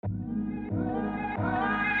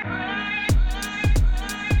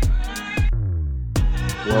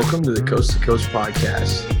Welcome to the Coast to Coast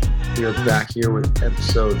podcast. We are back here with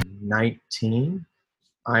episode 19.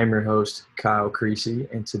 I am your host, Kyle Creasy,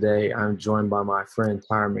 and today I'm joined by my friend,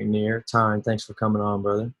 Tyron McNear. Tyron, thanks for coming on,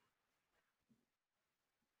 brother.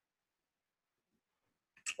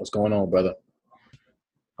 What's going on, brother?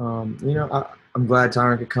 I'm glad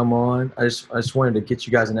Tyron could come on. I just wanted to get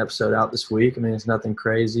you guys an episode out this week. I mean, it's nothing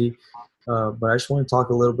crazy, but I just want to talk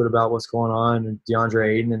a little bit about what's going on with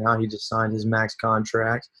Deandre Ayton and how he just signed his max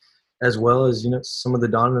contract, as well as, some of the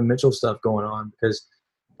Donovan Mitchell stuff going on. Because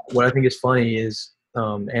what I think is funny is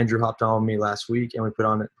Andrew hopped on with me last week, and we put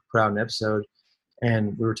out an episode,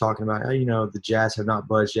 and we were talking about how, the Jazz have not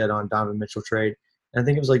budged yet on Donovan Mitchell trade. And I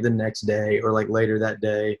think it was like the next day or like later that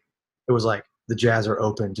day, it was like the Jazz are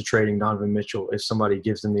open to trading Donovan Mitchell if somebody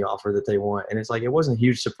gives them the offer that they want. And it's like, it wasn't a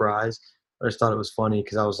huge surprise. I just thought it was funny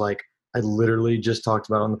because I was like, I literally just talked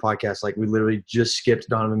about on the podcast, like we literally just skipped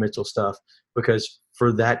Donovan Mitchell stuff because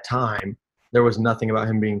for that time, there was nothing about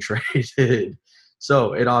him being traded.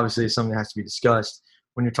 So it obviously is something that has to be discussed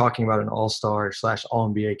when you're talking about an all-star /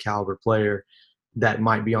 all-NBA caliber player that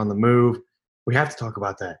might be on the move. We have to talk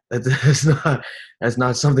about that. That's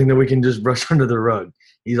not something that we can just brush under the rug.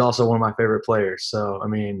 He's also one of my favorite players. So, I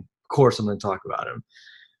mean, of course I'm going to talk about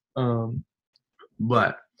him.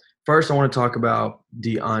 But first I want to talk about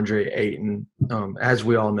Deandre Ayton. As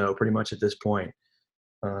we all know, pretty much at this point,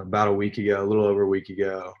 about a week ago, a little over a week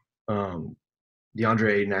ago,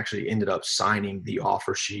 Deandre Ayton actually ended up signing the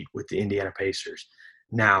offer sheet with the Indiana Pacers.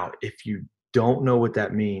 Now, if you don't know what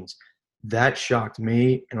that means, that shocked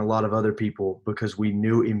me and a lot of other people because we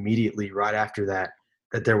knew immediately right after that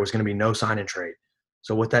there was going to be no sign and trade.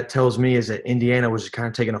 So what that tells me is that Indiana was just kind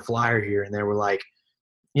of taking a flyer here, and they were like,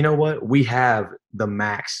 you know what? We have the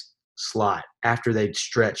max slot after they'd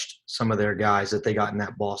stretched some of their guys that they got in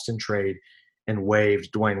that Boston trade and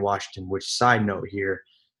waived Dwayne Washington, which, side note here,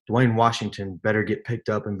 Dwayne Washington better get picked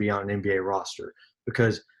up and be on an NBA roster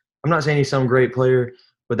because I'm not saying he's some great player,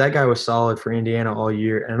 but that guy was solid for Indiana all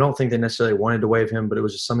year, and I don't think they necessarily wanted to waive him, but it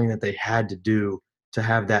was just something that they had to do to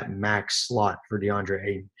have that max slot for Deandre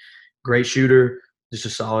Ayton. Great shooter, just a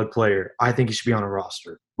solid player. I think he should be on a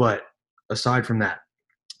roster. But aside from that,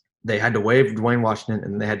 they had to waive Dwayne Washington,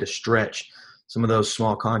 and they had to stretch some of those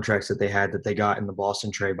small contracts that they got in the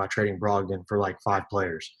Boston trade by trading Brogdon for like 5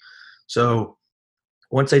 players. So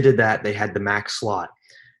once they did that, they had the max slot.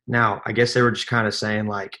 Now, I guess they were just kind of saying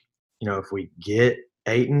like, if we get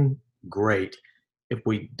Ayton, great. If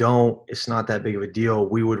we don't, it's not that big of a deal.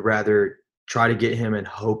 We would rather try to get him and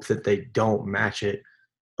hope that they don't match it,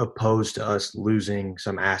 opposed to us losing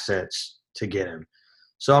some assets to get him.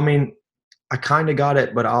 So, I mean, I kind of got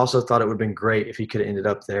it, but I also thought it would have been great if he could have ended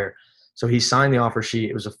up there. So he signed the offer sheet.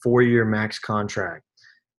 It was a 4-year max contract.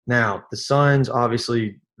 Now, the Suns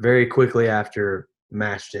obviously very quickly after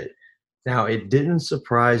matched it. Now, it didn't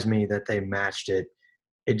surprise me that they matched it.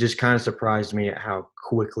 It just kind of surprised me at how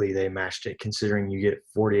quickly they matched it, considering you get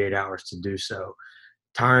 48 hours to do so.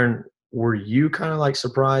 Tyron, were you kind of like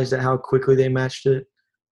surprised at how quickly they matched it?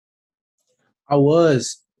 I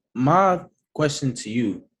was. My question to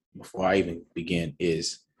you before I even begin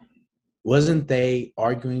is, wasn't they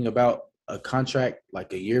arguing about a contract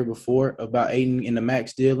like a year before about Ayton in the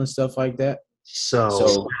max deal and stuff like that?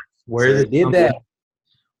 So where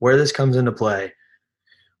this comes into play,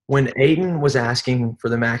 when Ayton was asking for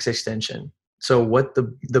the max extension, so what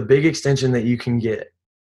the big extension that you can get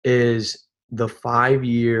is the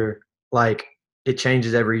 5-year, like it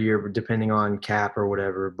changes every year depending on cap or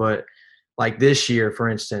whatever, but like this year, for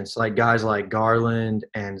instance, like guys like Garland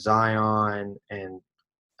and Zion, and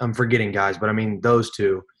I'm forgetting guys, but I mean those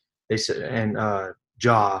two, they said, and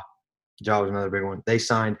Ja was another big one. They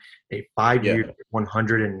signed a 5-year,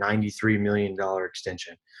 $193 million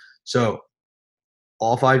extension. So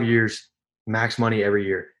all 5 years, max money every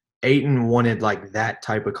year. Ayton wanted like that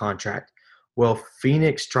type of contract. Well,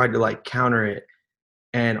 Phoenix tried to like counter it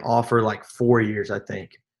and offer like 4 years, I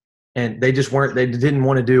think. And they didn't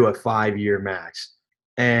want to do a 5-year max.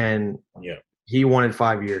 And he wanted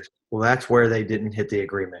 5 years. Well, that's where they didn't hit the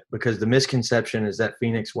agreement, because the misconception is that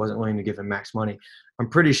Phoenix wasn't willing to give him max money. I'm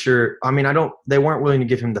pretty sure – they weren't willing to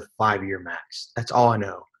give him the 5-year max. That's all I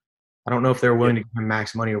know. I don't know if they were willing to give him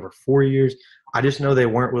max money over 4 years. I just know they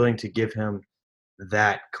weren't willing to give him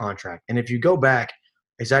that contract. And if you go back,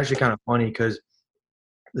 it's actually kind of funny because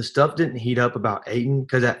the stuff didn't heat up about Ayton,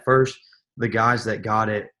 because at first the guys that got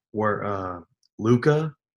it were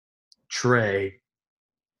Luka, Trae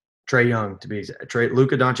Young, to be exact.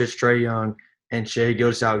 Luka Doncic, Trae Young, and Shai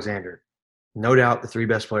Gilgeous-Alexander. No doubt the 3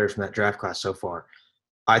 best players from that draft class so far.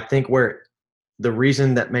 I think where the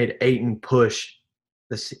reason that made Ayton push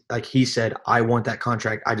this, like he said, I want that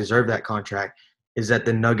contract. I deserve that contract. Is that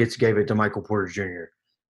the Nuggets gave it to Michael Porter Jr.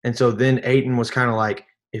 And so then Ayton was kind of like,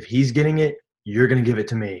 if he's getting it, you're going to give it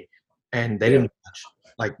to me. And they didn't budge.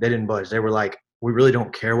 Like, they didn't budge. They were like, we really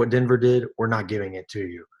don't care what Denver did. We're not giving it to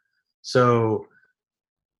you. So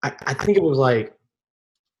I think it was like,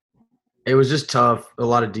 it was just tough. A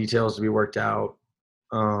lot of details to be worked out.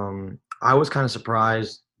 I was kind of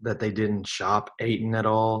surprised that they didn't shop Ayton at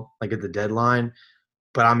all, like at the deadline.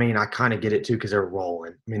 But I mean, I kind of get it too because they're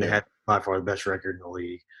rolling. I mean, they had by far the best record in the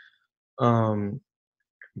league.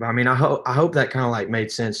 But I mean, I hope that kind of like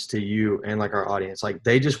made sense to you and like our audience. Like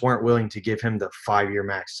they just weren't willing to give him the 5-year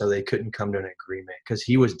max, so they couldn't come to an agreement because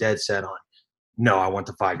he was dead set on, no, I want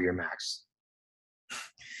the 5-year max.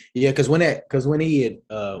 Yeah, because when they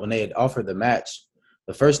had offered the match,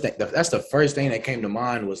 that's the first thing that came to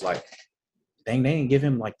mind was like, dang, they didn't give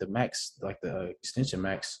him like the max, like the extension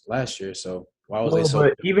max last year. So why was they so?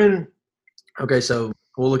 But even okay, so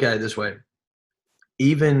we'll look at it this way.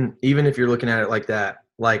 Even if you're looking at it like that,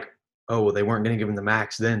 like, oh, well, they weren't going to give him the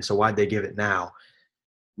max then, so why'd they give it now?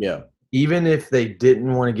 Yeah. Even if they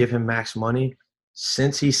didn't want to give him max money,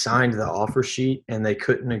 since he signed the offer sheet and they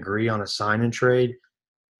couldn't agree on a sign and trade,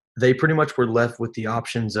 they pretty much were left with the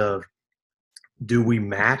options of, do we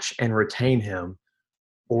match and retain him,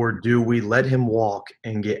 or do we let him walk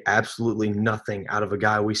and get absolutely nothing out of a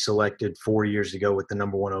guy we selected 4 years ago with the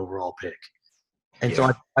number 1 overall pick? And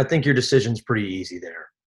so I think your decision's pretty easy there,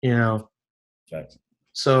 you know? Exactly.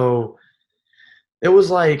 So it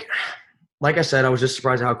was like I said, I was just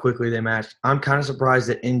surprised how quickly they matched. I'm kind of surprised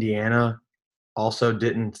that Indiana also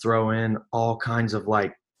didn't throw in all kinds of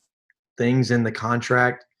like things in the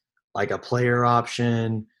contract, like a player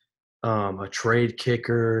option, a trade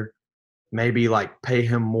kicker, maybe like pay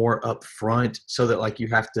him more up front so that like you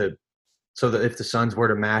have to – so that if the Suns were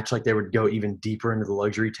to match, like they would go even deeper into the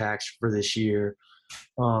luxury tax for this year.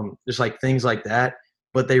 Just like things like that.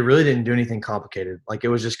 But they really didn't do anything complicated. Like it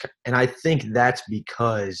was just – and I think that's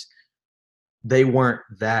because they weren't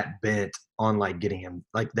that bent on like getting him.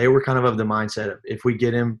 Like they were kind of the mindset of, if we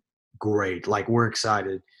get him, great. Like we're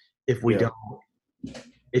excited. If we don't,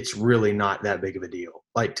 it's really not that big of a deal,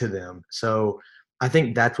 like to them. So I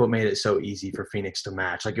think that's what made it so easy for Phoenix to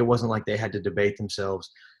match. Like it wasn't like they had to debate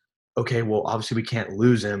themselves, okay, well, obviously we can't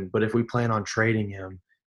lose him, but if we plan on trading him,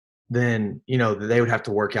 then, you know, they would have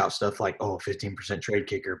to work out stuff like, 15% trade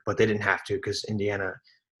kicker, but they didn't have to because Indiana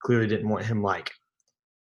clearly didn't want him. Like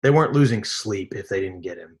they weren't losing sleep if they didn't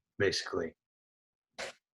get him, basically.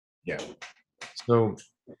 Yeah. So,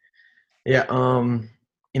 yeah,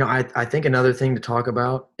 you know, I think another thing to talk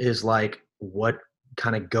about is like what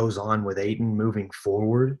kind of goes on with Ayton moving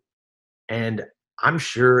forward. And I'm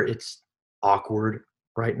sure it's awkward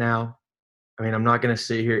right now. I mean, I'm not going to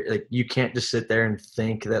sit here. Like, you can't just sit there and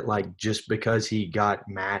think that, like, just because he got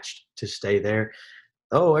matched to stay there,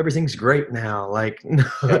 oh, everything's great now. Like, no,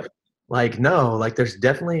 no. Like, there's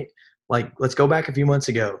definitely – like, let's go back a few months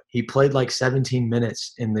ago. He played, like, 17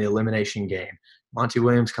 minutes in the elimination game. Monty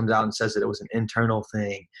Williams comes out and says that it was an internal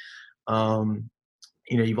thing.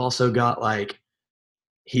 You know, you've also got, like,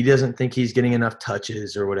 he doesn't think he's getting enough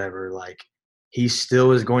touches or whatever. Like, he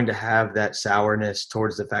still is going to have that sourness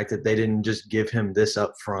towards the fact that they didn't just give him this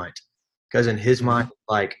up front. Because in his mind,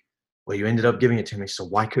 like, well, you ended up giving it to me, so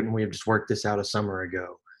why couldn't we have just worked this out a summer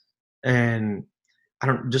ago? And I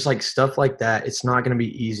don't – just like stuff like that, it's not going to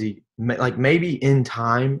be easy. Like maybe in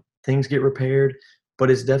time things get repaired, but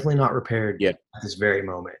it's definitely not repaired at this very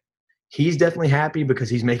moment. He's definitely happy because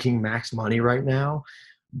he's making max money right now.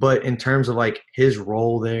 But in terms of like his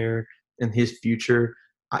role there and his future,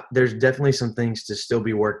 there's definitely some things to still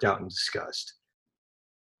be worked out and discussed.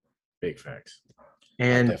 Big facts.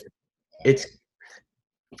 And it's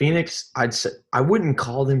Phoenix, I'd say I wouldn't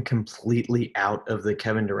call them completely out of the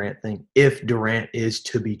Kevin Durant thing if Durant is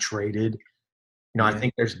to be traded. You know, I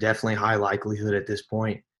think there's definitely high likelihood at this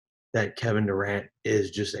point that Kevin Durant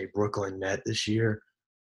is just a Brooklyn Net this year.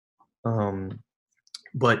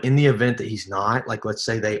 But in the event that he's not, like let's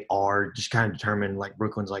say they are just kind of determined, like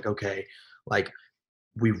Brooklyn's like, okay, like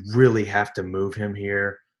we really have to move him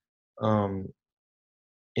here.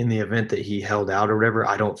 In the event that he held out or whatever,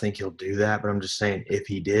 I don't think he'll do that. But I'm just saying if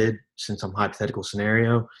he did, since I'm hypothetical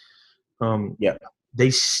scenario, they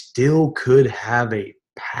still could have a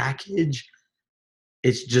package.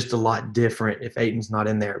 It's just a lot different if Ayton's not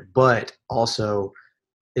in there. But also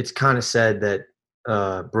it's kind of said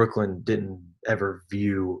that Brooklyn didn't ever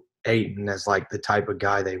view Ayton as like the type of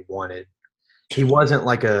guy they wanted. He wasn't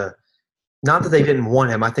like not that they didn't want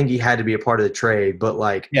him. I think he had to be a part of the trade, but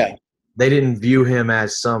like they didn't view him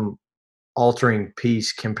as some altering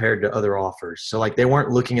piece compared to other offers. So like they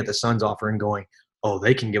weren't looking at the Suns offer and going, "Oh,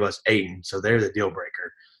 they can give us Ayton, so they're the deal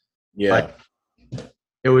breaker." Yeah. Like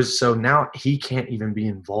it was so now he can't even be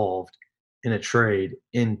involved in a trade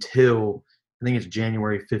until I think it's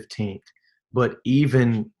January 15th. But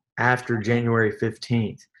even after January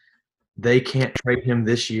 15th, they can't trade him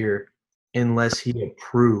this year unless he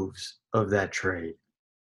approves of that trade.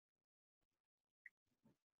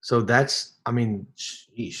 So that's, I mean,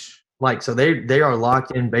 Sheesh. like, so they are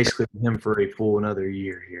locked in basically with him for a full another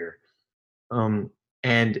year here.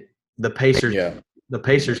 And the Pacers, Yeah. the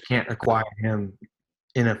Pacers can't acquire him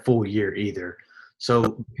in a full year either.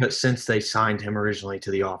 So since they signed him originally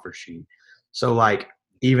to the offer sheet, so like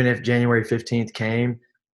even if January 15th came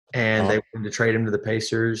and they wanted to trade him to the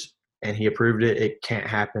Pacers and he approved it, it can't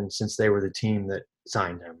happen since they were the team that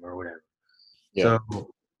signed him or whatever. Yeah.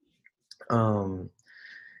 So,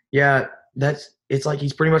 yeah, it's like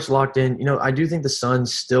he's pretty much locked in. You know, I do think the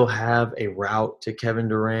Suns still have a route to Kevin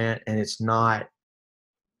Durant, and it's not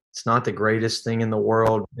the greatest thing in the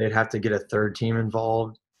world. They'd have to get a third team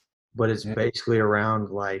involved, but it's basically around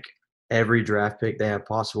like every draft pick they have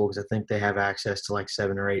possible because I think they have access to like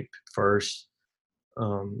 7 or 8 first.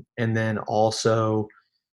 And then also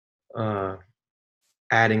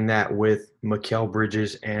adding that with Mikal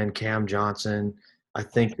Bridges and Cam Johnson. I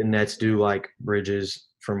think the Nets do like Bridges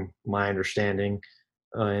from my understanding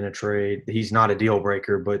in a trade. He's not a deal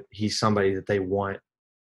breaker, but he's somebody that they want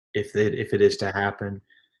if it is to happen.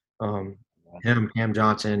 Him, Cam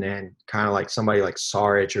Johnson, and kind of like somebody like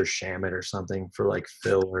Saric or Shamit or something for like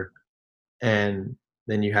filler. And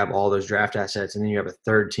then you have all those draft assets, and then you have a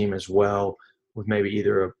third team as well with maybe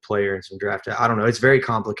either a player and some draft. I don't know. It's very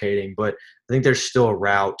complicating, but I think there's still a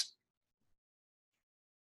route.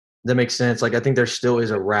 That makes sense. Like I think there still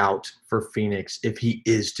is a route for Phoenix if he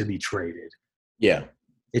is to be traded. Yeah.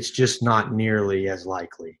 It's just not nearly as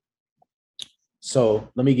likely. So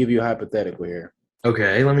let me give you a hypothetical here.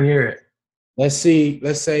 Okay, let me hear it. Let's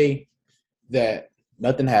say that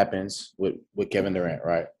nothing happens with Kevin Durant,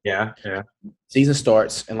 right? Yeah. Season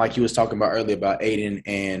starts, and like you was talking about earlier about Ayton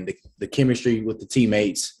and the chemistry with the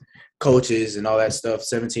teammates, coaches, and all that stuff,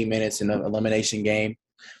 17 minutes in an elimination game.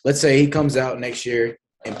 Let's say he comes out next year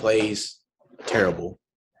and plays terrible.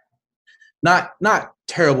 Not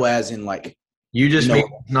terrible as in like You just mean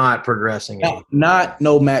not progressing. Not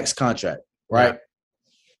no max contract, right?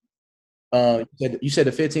 You said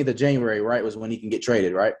the 15th of January, right, was when he can get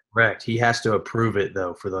traded, right? Correct. He has to approve it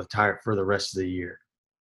though for the rest of the year.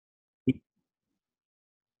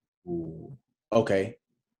 Ooh. Okay.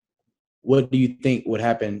 What do you think would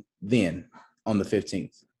happen then on the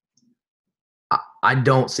 15th? I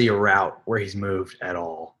don't see a route where he's moved at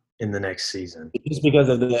all in the next season. Just because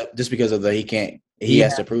of the he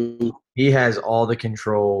has to prove. He has all the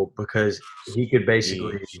control because he could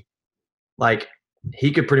basically like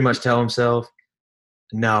he could pretty much tell himself,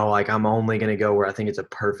 no, like I'm only going to go where I think it's a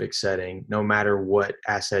perfect setting, no matter what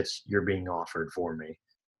assets you're being offered for me.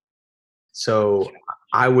 So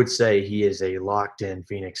I would say he is a locked-in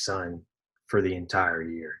Phoenix Sun for the entire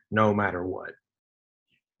year, no matter what.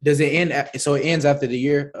 Does it end? So it ends after the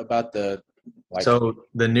year about the like. So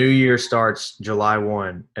the new year starts July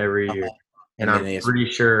 1 every year. And I'm pretty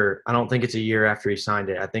sure – I don't think it's a year after he signed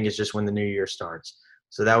it. I think it's just when the new year starts.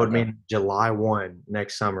 So that would mean July 1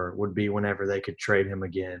 next summer would be whenever they could trade him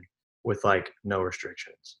again with, like, no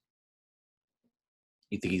restrictions.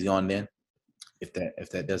 You think he's gone then? If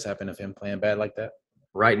that does happen, of him playing bad like that?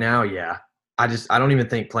 Right now, yeah. I don't even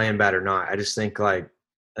think playing bad or not. I just think, like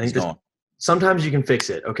 – I think sometimes you can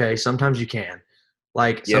fix it, okay? Sometimes you can.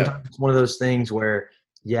 Like, sometimes it's one of those things where,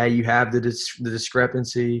 yeah, you have the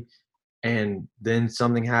discrepancy – and then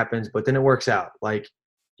something happens, but then it works out. Like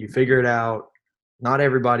you figure it out. Not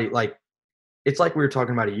everybody like it's like we were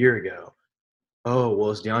talking about a year ago. Oh,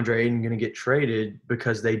 well, is Deandre Ayton going to get traded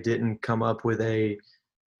because they didn't come up with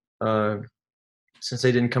since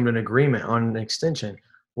they didn't come to an agreement on an extension?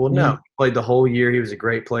 Well, no. He played the whole year. He was a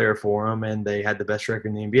great player for them, and they had the best record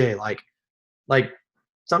in the NBA. Like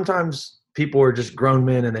sometimes people are just grown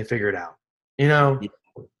men and they figure it out. You know? Yeah.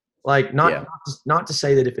 Like not to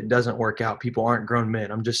say that if it doesn't work out, people aren't grown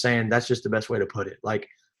men. I'm just saying that's just the best way to put it. Like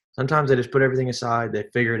sometimes they just put everything aside, they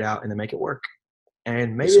figure it out, and they make it work.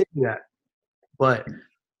 And maybe they do that. But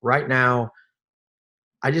right now,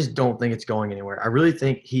 I just don't think it's going anywhere. I really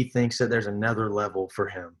think he thinks that there's another level for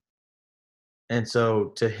him. And so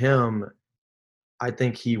to him, I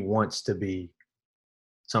think he wants to be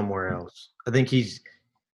somewhere else. I think he's,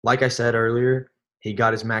 like I said earlier, he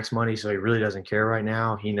got his max money, so he really doesn't care right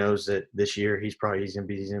now. He knows that this year he's gonna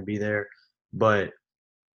be there. But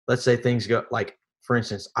let's say things go like for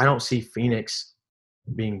instance, I don't see Phoenix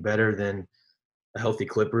being better than a healthy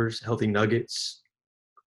Clippers, healthy Nuggets,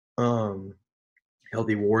 um,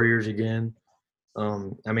 healthy Warriors again.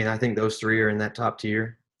 I mean, I think those three are in that top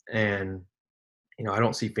tier, and I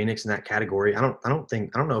don't see Phoenix in that category. I don't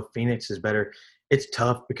know if Phoenix is better. It's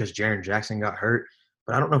tough because Jaren Jackson got hurt,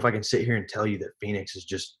 but I don't know if I can sit here and tell you that Phoenix is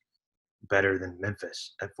just better than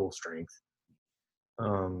Memphis at full strength.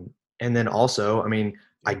 And then also, I mean,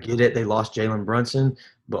 I get it. They lost Jalen Brunson,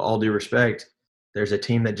 but all due respect, there's a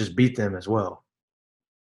team that just beat them as well.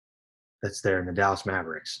 That's there in the Dallas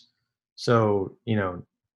Mavericks. So,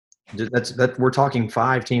 that's we're talking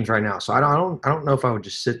 5 teams right now. So I don't know if I would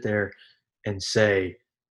just sit there and say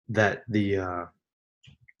that the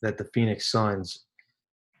Phoenix Suns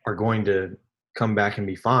are going to come back and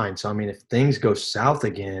be fine. So I mean, if things go south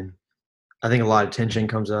again, I think a lot of tension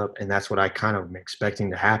comes up, and that's what I kind of am expecting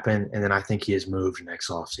to happen. And then I think he is moved next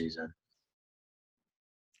offseason.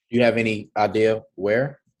 Do you have any idea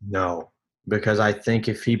where? No, because I think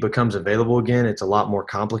if he becomes available again, it's a lot more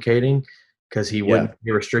complicating because he wouldn't be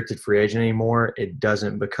a restricted free agent anymore. It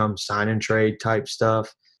doesn't become sign and trade type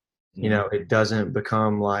stuff. It doesn't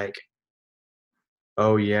become like,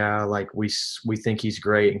 oh yeah, like we think he's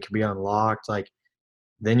great and can be unlocked. Like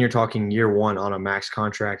then you're talking year 1 on a max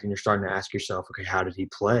contract, and you're starting to ask yourself, okay, how did he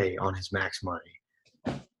play on his max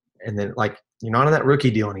money? And then like you're not on that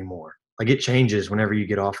rookie deal anymore. Like it changes whenever you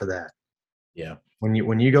get off of that. Yeah. When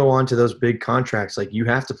you go on to those big contracts, like you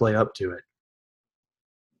have to play up to it.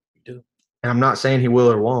 You do. And I'm not saying he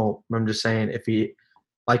will or won't. I'm just saying if he,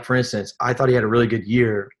 like for instance, I thought he had a really good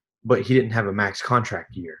year, but he didn't have a max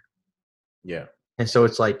contract year. Yeah. And so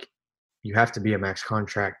it's like you have to be a max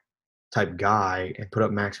contract type guy and put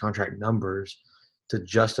up max contract numbers to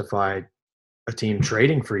justify a team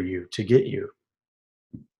trading for you to get you.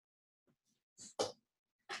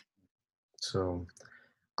 So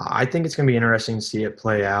I think it's going to be interesting to see it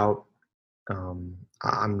play out.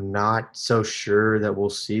 I'm not so sure that we'll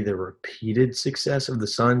see the repeated success of the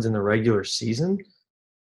Suns in the regular season.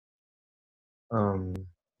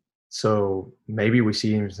 So maybe we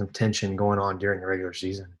see some tension going on during the regular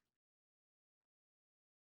season.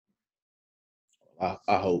 I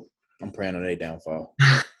hope. I'm praying on their downfall.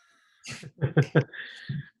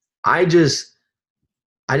 I just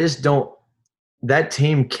don't – that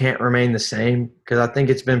team can't remain the same because I think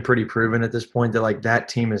it's been pretty proven at this point that, like, that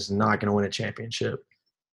team is not going to win a championship.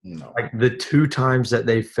 No. Like, the 2 times that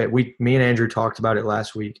they've me and Andrew talked about it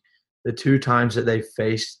last week. The 2 times that they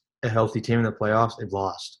faced a healthy team in the playoffs, they've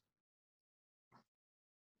lost.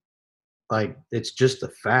 Like, it's just the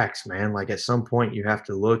facts, man. Like, at some point you have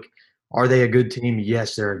to look, are they a good team?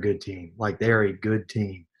 Yes, they're a good team. Like, they are a good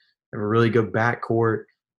team. They have a really good backcourt.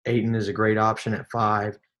 Ayton is a great option at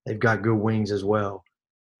 5. They've got good wings as well.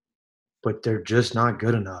 But they're just not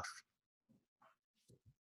good enough.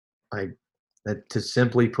 Like, to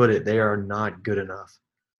simply put it, they are not good enough.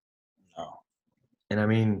 No. And, I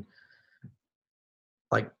mean,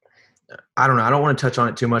 like, I don't know. I don't want to touch on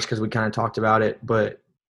it too much because we kind of talked about it. But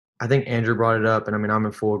I think Andrew brought it up, and, I mean, I'm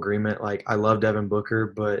in full agreement. Like, I love Devin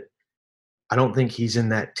Booker, but I don't think he's in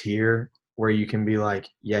that tier where you can be like,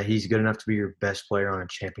 yeah, he's good enough to be your best player on a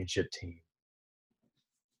championship team.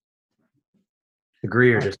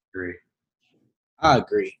 Agree or disagree? I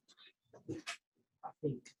agree. I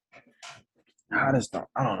think I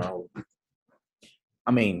don't know.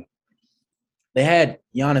 I mean, they had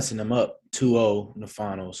Giannis and them up 2-0 in the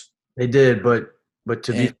finals. They did, but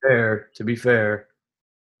to be fair,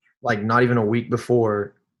 like not even a week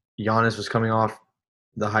before, Giannis was coming off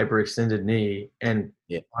the hyperextended knee, and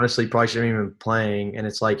honestly, probably shouldn't even been playing. And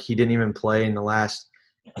it's like he didn't even play in the last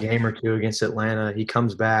game or 2 against Atlanta. He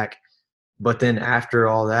comes back, but then after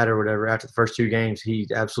all that or whatever, after the first 2 games, he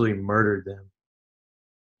absolutely murdered them.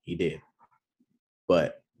 He did,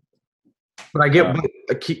 but I get.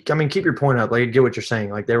 Keep your point up. Like, I get what you're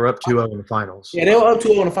saying. Like, they were up 2-0 in the finals. Yeah, they were up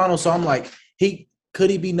 2-0 in the finals. So I'm like, could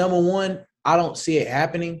he be number 1? I don't see it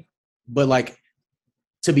happening. But like,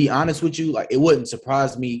 to be honest with you, like, it wouldn't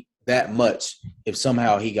surprise me that much if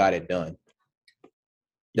somehow he got it done.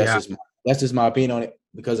 That's just my opinion on it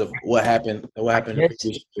because of what happened. What happened in the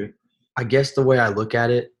previous year. I guess the way I look at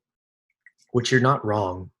it, which you're not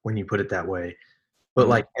wrong when you put it that way, but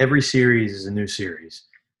like every series is a new series.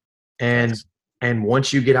 And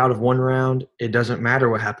once you get out of one round, it doesn't matter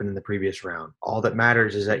what happened in the previous round. All that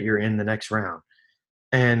matters is that you're in the next round.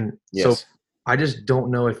 And so I just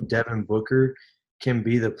don't know if Devin Booker can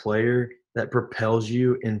be the player that propels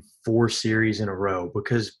you in 4 series in a row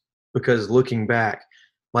because looking back,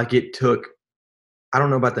 like it took – I don't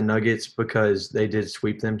know about the Nuggets because they did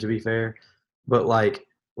sweep them, to be fair. But, like,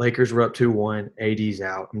 Lakers were up 2-1. AD's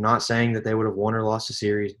out. I'm not saying that they would have won or lost the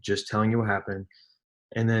series. Just telling you what happened.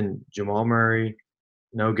 And then Jamal Murray,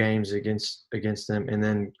 no games against them. And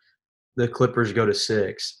then the Clippers go to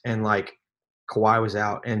 6. And, like, Kawhi was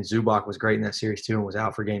out. And Zubac was great in that series too and was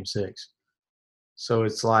out for Game 6. So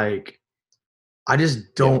it's like I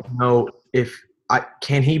just don't know if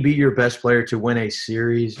can he be your best player to win a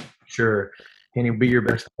series? Sure. Can he be your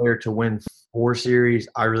best player to win 4 series?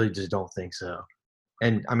 I really just don't think so.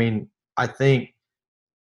 And, I mean, I think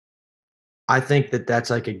that that's,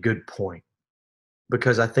 like, a good point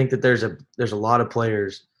because I think that there's a lot of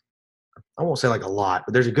players – I won't say, like, a lot,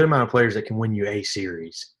 but there's a good amount of players that can win you a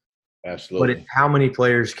series. Absolutely. But how many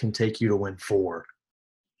players can take you to win 4?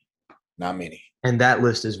 Not many. And that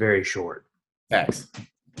list is very short. Facts.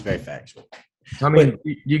 Very factual. I mean,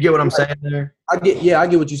 you get what I'm saying there? I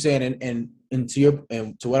get what you're saying, and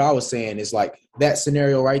to what I was saying is like that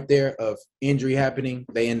scenario right there of injury happening,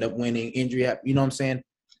 they end up winning. Injury, you know what I'm saying?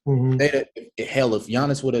 Mm-hmm. Hell, if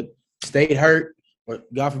Giannis would have stayed hurt, or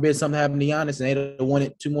God forbid something happened to Giannis, and they'd have won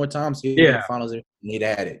it 2 more times, he'd win the finals. They'd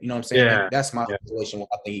had it. You know what I'm saying? Yeah. That's my situation where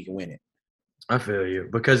I think he can win it. I feel you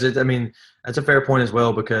because that's a fair point as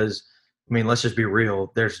well because let's just be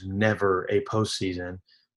real. There's never a postseason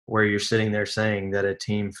where you're sitting there saying that a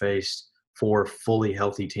team faced 4 fully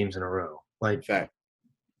healthy teams in a row. The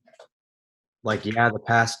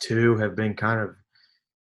past 2 have been kind of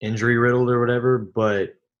injury riddled or whatever,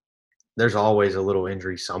 but there's always a little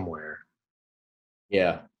injury somewhere.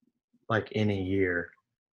 Yeah. Like any year.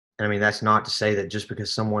 And that's not to say that just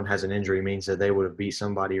because someone has an injury means that they would have beat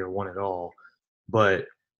somebody or won it all. But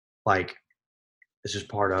it's just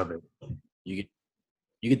part of it. You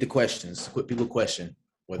get the questions. People question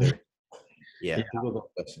whether people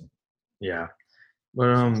question. Yeah.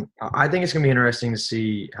 But I think it's gonna be interesting to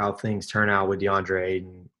see how things turn out with Deandre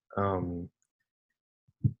Ayton.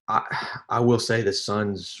 I will say the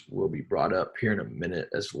Suns will be brought up here in a minute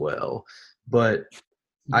as well. But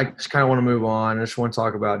I just kind of want to move on. I just want to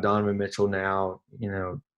talk about Donovan Mitchell now.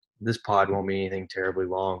 This pod won't be anything terribly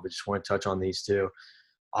long, but just want to touch on these 2.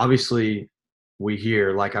 Obviously, we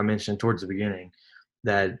hear, like I mentioned towards the beginning,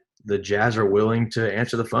 that the Jazz are willing to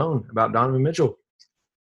answer the phone about Donovan Mitchell.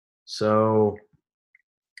 So,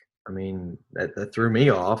 that threw me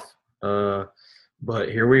off. But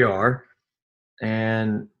here we are.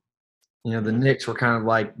 And, the Knicks were kind of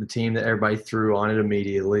like the team that everybody threw on it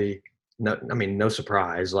immediately. No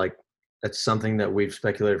surprise. That's something that we've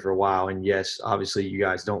speculated for a while. And, yes, obviously you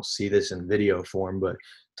guys don't see this in video form, but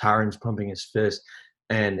Tyron's pumping his fist.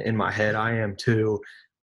 And in my head, I am too.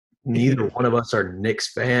 Neither one of us are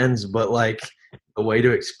Knicks fans, but, the way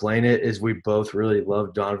to explain it is we both really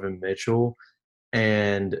love Donovan Mitchell.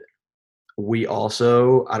 And we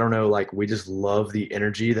also, I don't know, we just love the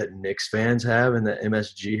energy that Knicks fans have and that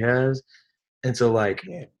MSG has. And so,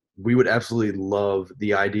 we would absolutely love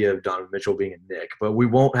the idea of Donovan Mitchell being a Knick, but we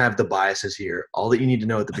won't have the biases here. All that you need to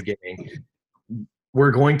know at the beginning,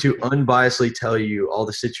 we're going to unbiasedly tell you all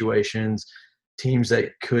the situations, teams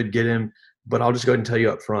that could get him, but I'll just go ahead and tell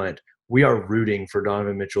you up front, we are rooting for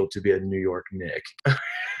Donovan Mitchell to be a New York Knick.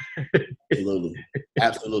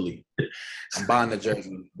 Absolutely. I'm buying the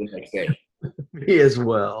jersey the next day. Me as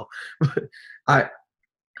well. I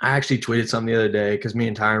actually tweeted something the other day because me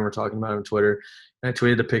and Tyron were talking about it on Twitter. And I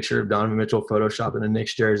tweeted a picture of Donovan Mitchell photoshopped in a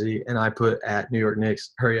Knicks jersey, and I put at New York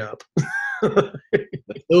Knicks, hurry up. Let's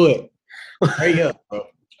do it. Hurry up, bro.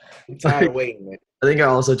 I'm tired of waiting, man. I think I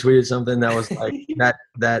also tweeted something that was like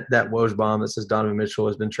that Woj bomb that says Donovan Mitchell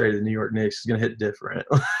has been traded to New York Knicks is going to hit different.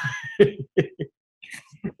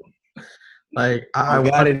 I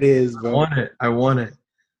want it is, bro. I want it.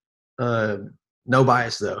 No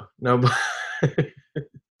bias though. No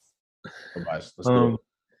bias.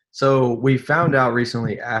 So we found out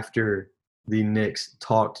recently after the Knicks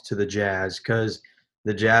talked to the Jazz because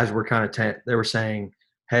the Jazz were kind of they were saying,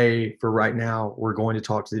 hey, for right now, we're going to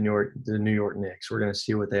talk to the New York Knicks. We're going to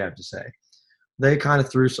see what they have to say. They kind of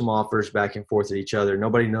threw some offers back and forth at each other.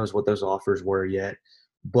 Nobody knows what those offers were yet,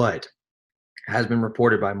 but it has been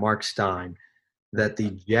reported by Mark Stein that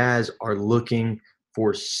the Jazz are looking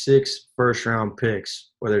for 6 first-round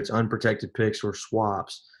picks, whether it's unprotected picks or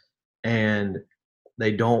swaps, and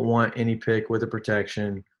they don't want any pick with a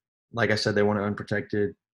protection. Like I said, they want it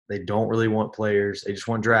unprotected. They don't really want players. They just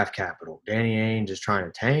want draft capital. Danny Ainge is trying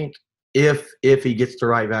to tank if he gets the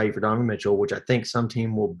right value for Donovan Mitchell, which I think some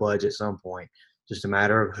team will budge at some point, just a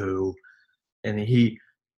matter of who. And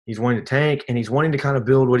he's wanting to tank, and he's wanting to kind of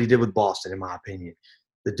build what he did with Boston, in my opinion.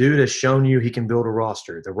 The dude has shown you he can build a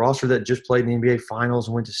roster. The roster that just played in the NBA Finals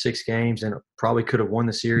and went to 6 games and probably could have won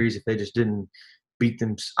the series if they just didn't beat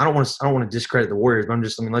them. I don't want to discredit the Warriors, but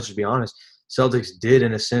let's just be honest. Celtics did,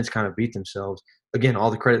 in a sense, kind of beat themselves. Again,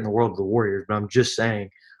 all the credit in the world to the Warriors, but I'm just saying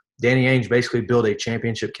Danny Ainge basically built a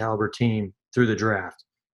championship caliber team through the draft.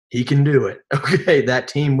 He can do it. Okay, that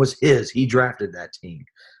team was his. He drafted that team.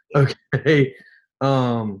 Okay.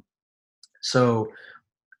 So,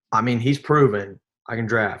 I mean, he's proven I can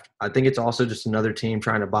draft. I think it's also just another team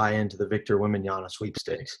trying to buy into the Victor Wembanyama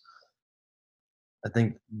sweepstakes. I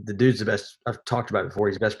think the dude's the best. I've talked about it before.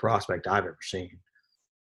 He's the best prospect I've ever seen.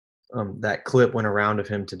 That clip went around of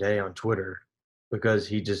him today on Twitter because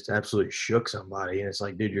he just absolutely shook somebody. And it's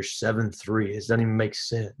like, dude, you're 7'3". It doesn't even make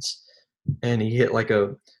sense. And he hit like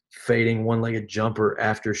a fading one-legged jumper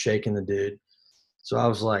after shaking the dude. So I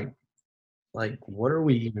was like, what are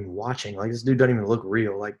we even watching? Like, this dude doesn't even look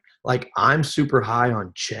real. Like I'm super high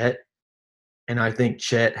on Chet, and I think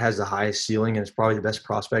Chet has the highest ceiling and is probably the best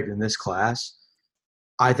prospect in this class.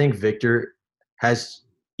 I think Victor has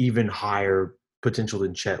even higher potential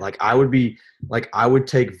than Chet. I would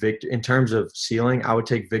take Victor in terms of ceiling. I would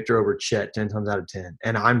take Victor over Chet 10 times out of 10,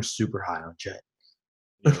 and I'm super high on Chet.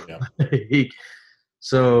 Yeah.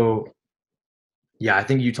 So, yeah, I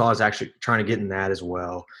think Utah is actually trying to get in that as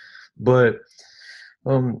well. But,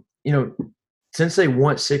 since they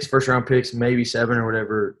want 6 first-round picks, maybe 7 or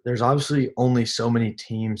whatever, there's obviously only so many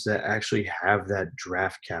teams that actually have that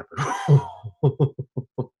draft capital.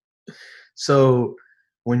 So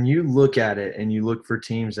when you look at it and you look for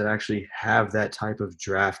teams that actually have that type of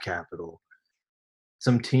draft capital,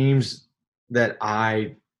 some teams that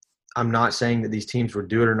I'm not saying that these teams would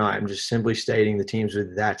do it or not. I'm just simply stating the teams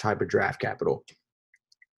with that type of draft capital.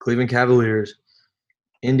 Cleveland Cavaliers,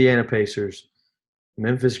 Indiana Pacers,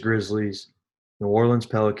 Memphis Grizzlies, New Orleans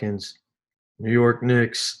Pelicans, New York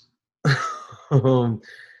Knicks,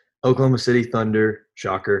 Oklahoma City Thunder,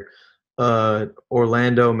 shocker,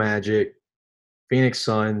 Orlando Magic, Phoenix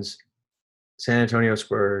Suns, San Antonio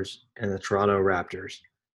Spurs, and the Toronto Raptors.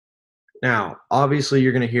 Now, obviously,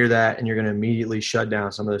 you're going to hear that and you're going to immediately shut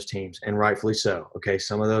down some of those teams, and rightfully so. Okay,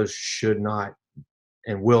 some of those should not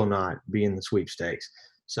and will not be in the sweepstakes.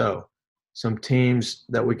 So, some teams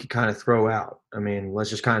that we could kind of throw out. I mean, let's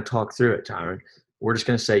just kind of talk through it, Tyron. We're just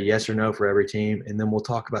going to say yes or no for every team, and then we'll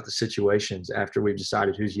talk about the situations after we've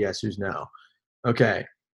decided who's yes, who's no. Okay,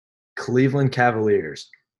 Cleveland Cavaliers.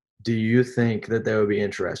 Do you think that they would be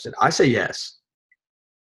interested? I say yes.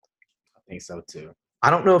 I think so too. I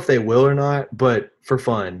don't know if they will or not, but for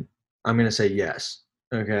fun, I'm going to say yes.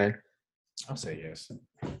 Okay. I'll say yes.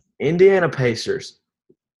 Indiana Pacers.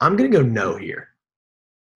 I'm going to go no here.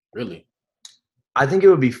 Really? I think it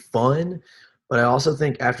would be fun, but I also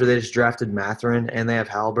think after they just drafted Mathurin and they have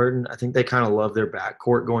Halliburton, I think they kind of love their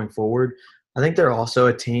backcourt going forward. I think they're also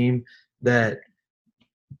a team that –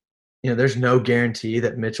 there's no guarantee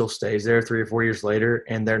that Mitchell stays there 3 or 4 years later,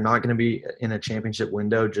 and they're not going to be in a championship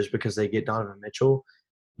window just because they get Donovan Mitchell.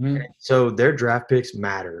 Mm. So their draft picks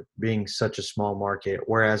matter, being such a small market.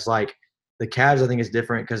 Whereas, the Cavs, I think, is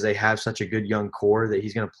different because they have such a good young core that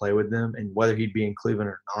he's going to play with them. And whether he'd be in Cleveland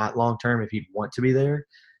or not long term, if he'd want to be there,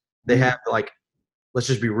 they have, let's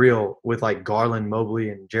just be real, with, Garland, Mobley,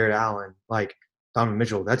 and Jared Allen, Donovan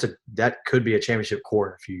Mitchell, that could be a championship core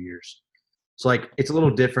in a few years. So, it's a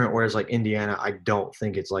little different, whereas, Indiana, I don't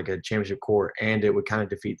think it's, a championship core, and it would kind of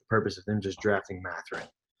defeat the purpose of them just drafting Mathurin.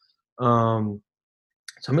 So I'm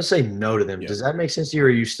going to say no to them. Yeah. Does that make sense to you, or are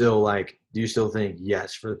you still, do you still think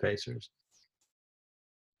yes for the Pacers?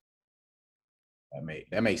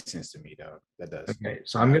 That makes sense to me, though. That does. Okay,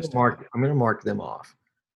 so I'm going to mark them off.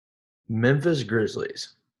 Memphis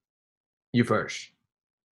Grizzlies. You first.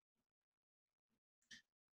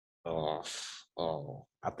 Oh,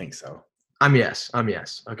 I think so. I'm yes.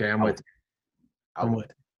 Okay, I'm with you. I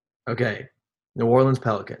would. Okay. New Orleans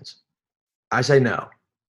Pelicans. I say no.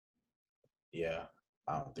 Yeah,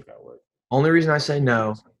 I don't think I would. Only reason I say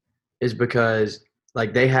no is because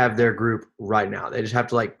they have their group right now. They just have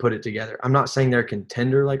to put it together. I'm not saying they're a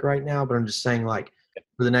contender right now, but I'm just saying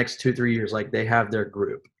for the next 2-3 years, they have their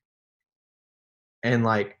group. And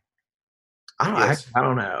I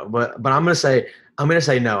don't know, but I'm gonna say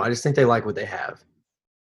no. I just think they like what they have.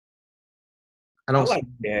 I don't like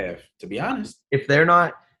to be honest. If they're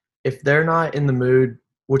not in the mood,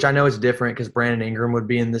 which I know is different because Brandon Ingram would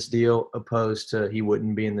be in this deal opposed to he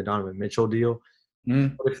wouldn't be in the Donovan Mitchell deal.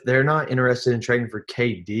 Mm. But if they're not interested in trading for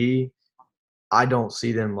KD, I don't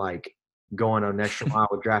see them going an extra mile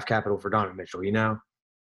with draft capital for Donovan Mitchell,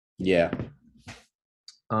 Yeah.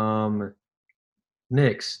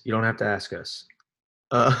 Knicks, you don't have to ask us.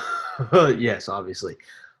 Yes, obviously.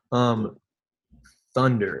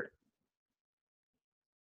 Thunder.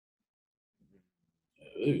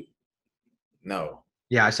 No.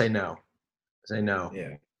 Yeah, I say no. I say no.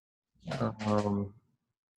 Yeah. Um,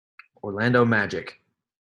 Orlando Magic.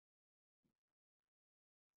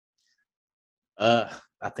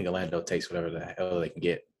 I think Orlando takes whatever the hell they can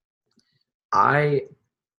get. I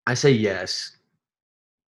say yes.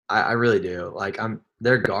 I really do. Like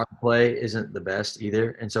their guard play isn't the best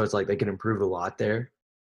either, and so it's like they can improve a lot there.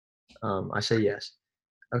 I say yes.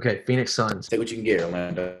 Okay, Phoenix Suns. Take what you can get,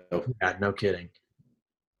 Orlando. Yeah, no kidding.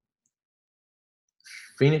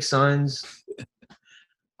 Phoenix Suns.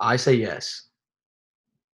 I say yes.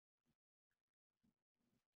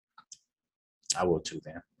 I will too.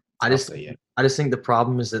 Then I I'll just say yeah. I just think the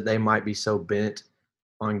problem is that they might be so bent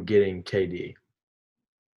on getting KD.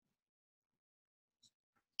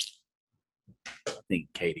 I think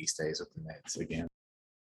KD stays with the Nets again.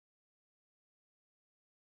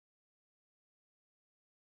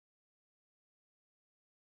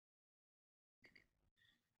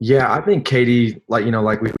 Yeah, I think KD, like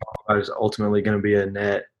like we talked about, is ultimately going to be a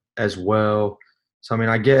net as well. So I mean,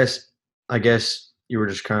 I guess you were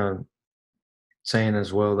just kind of saying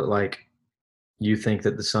as well that like you think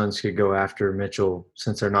that the Suns could go after Mitchell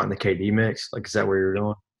since they're not in the KD mix. Like, is that where you're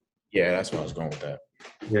going? Yeah, that's where I was going with that.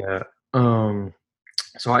 Yeah.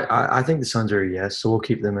 So I think the Suns are a yes. So we'll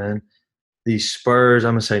keep them in. The Spurs,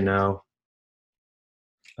 I'm gonna say no.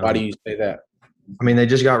 Why do you say that? I mean, they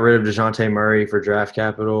just got rid of DeJounte Murray for draft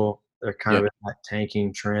capital. They're kind of Yeah. in that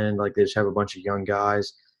tanking trend. Like they just have a bunch of young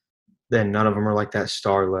guys. Then none of them are like that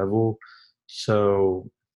star level. So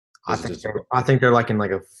I This is think just they're like in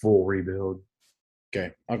like a full rebuild.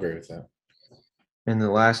 okay. I agree with that. And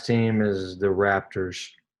the last team is the Raptors.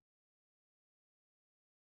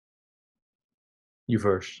 You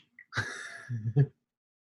first.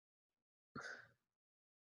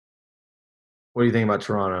 What do you think about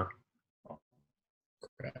Toronto?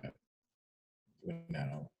 Crap. You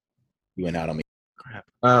went out on me. Crap.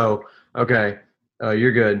 Oh, okay.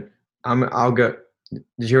 You're good. I'll go. Did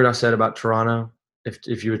you hear what I said about Toronto?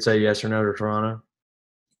 If you would say yes or no to Toronto?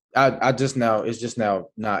 I just now it's just now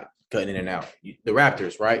not cutting in and out. The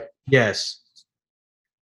Raptors, right? Yes.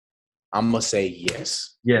 I'm gonna say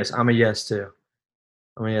yes. Yes, I'm a yes too.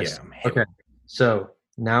 I'm a yes. Yeah, I'm Okay. heavy. So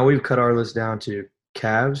now we've cut our list down to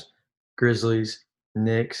Cavs, Grizzlies,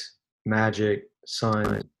 Knicks, Magic,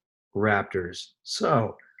 Suns, Raptors.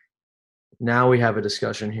 So now we have a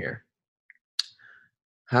discussion here.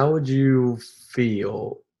 How would you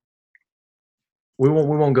feel? We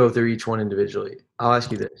won't go through each one individually. I'll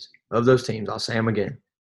ask you this. Of those teams, I'll say them again.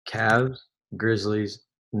 Cavs, Grizzlies,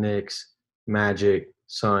 Knicks, Magic,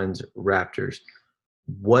 Suns, Raptors.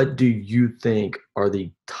 What do you think are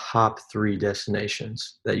the top 3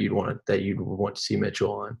 destinations that you'd want to see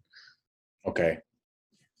Mitchell on? Okay.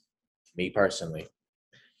 Me personally,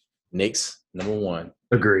 Knicks number 1.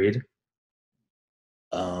 Agreed.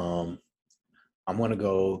 I'm gonna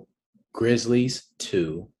go Grizzlies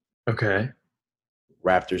 2, Okay.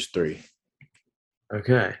 Raptors 3.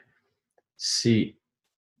 Okay. See,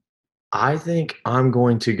 I think I'm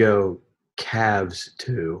going to go Cavs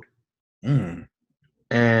 2.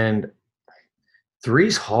 And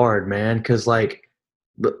 3's hard, man, because like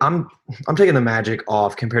I'm taking the Magic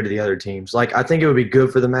off compared to the other teams. Like I think it would be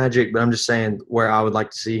good for the Magic, but I'm just saying where I would like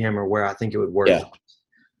to see him or where I think it would work. Yeah.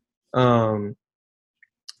 Um,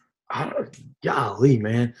 golly,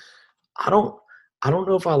 man, I don't I don't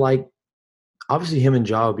know if I like. Obviously, him and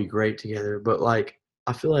Ja would be great together, but like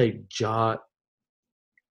I feel like Ja.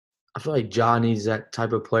 I feel like Ja needs that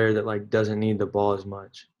type of player that like doesn't need the ball as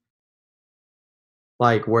much.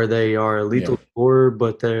 Like where they are a Yeah. lethal scorer,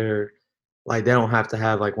 but they're like they don't have to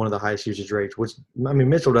have like one of the highest usage rates. Which I mean,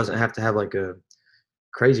 Mitchell doesn't have to have like a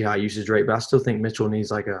crazy high usage rate, but I still think Mitchell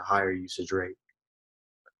needs like a higher usage rate.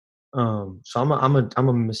 So I'm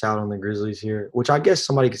gonna miss out on the Grizzlies here, which I guess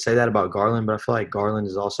somebody could say that about Garland, but I feel like Garland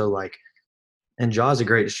is also like, and Ja's a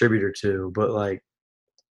great distributor too, but like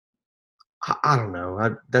I don't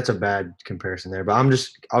know, that's a bad comparison there. But I'm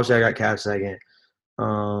just obviously I got Cavs second.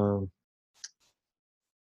 Um,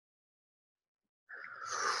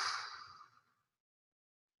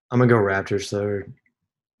 I'm gonna go Raptors third.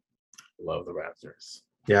 Love the Raptors.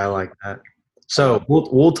 Yeah, I like that. So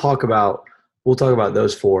we'll talk about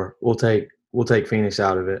those 4. We'll take Phoenix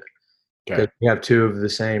out of it because Okay. we have 2 of the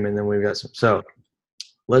same, and then we've got some. So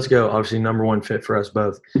let's go. Obviously, number 1 fit for us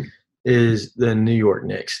both is the New York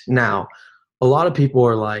Knicks. Now, a lot of people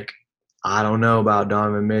are like, I don't know about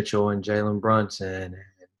Donovan Mitchell and Jalen Brunson,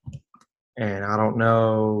 and I don't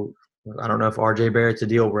know if RJ Barrett's a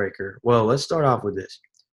deal breaker. Well, let's start off with this.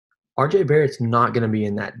 RJ Barrett's not going to be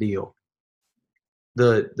in that deal.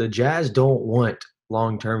 The Jazz don't want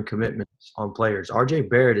long-term commitments on players. RJ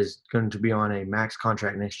Barrett is going to be on a max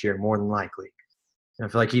contract next year, more than likely. And I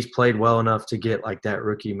feel like he's played well enough to get like that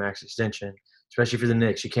rookie max extension, especially for the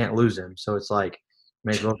Knicks. You can't lose him, so it's like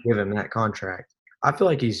may as well give him that contract. I feel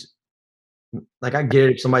like he's like I get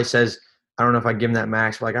it if somebody says I don't know if I give him that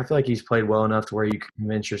max, but like I feel like he's played well enough to where you can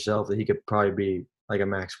convince yourself that he could probably be like a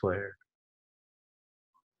max player.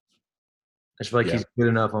 I just feel like Yeah. he's good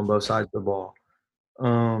enough on both sides of the ball.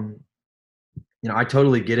 Um, I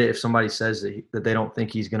totally get it if somebody says that they don't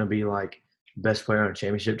think he's going to be like best player on a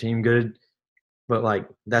championship team good, but like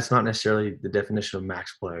that's not necessarily the definition of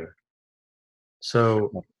max player.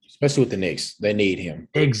 So Especially with the Knicks, they need him.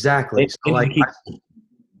 exactly. So They need like to keep.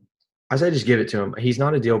 I say just give it to him. He's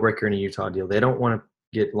not a deal breaker in a Utah deal. They don't want to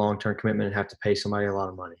get long-term commitment and have to pay somebody a lot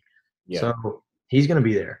of money. Yeah. So he's going to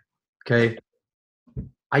be there. Okay.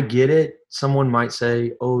 I get it. Someone might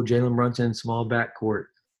say, oh, Jalen Brunson, small backcourt.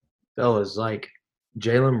 Fellas, like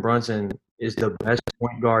Jalen Brunson is the best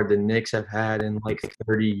point guard the Knicks have had in like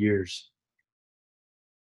 30 years.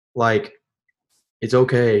 Like, it's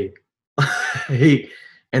okay.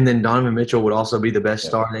 And then Donovan Mitchell would also be the best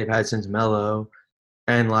star they've had since Melo.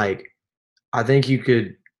 And like, I think you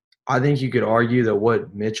could argue that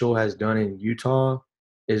what Mitchell has done in Utah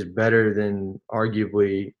is better than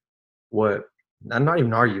arguably what I'm not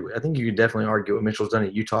even argue. I think you could definitely argue what Mitchell's done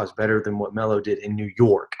at Utah is better than what Melo did in New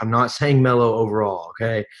York. I'm not saying Melo overall,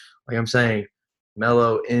 okay? Like I'm saying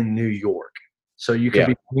Melo in New York. So you could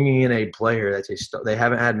be bringing in a player that's a star. They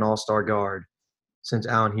haven't had an all-star guard since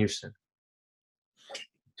Allen Houston,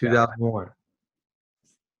 2001.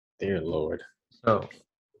 Dear Lord. So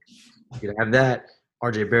you could have that.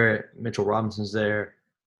 RJ Barrett, Mitchell Robinson's there.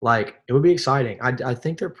 Like it would be exciting. I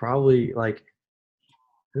think they're probably like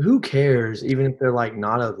who cares even if they're like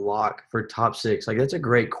not a lock for top 6. Like that's a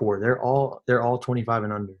great core. They're all 25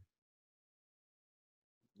 and under.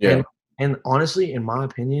 Yeah. And honestly, in my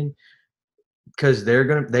opinion, because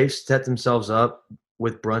they've set themselves up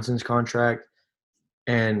with Brunson's contract,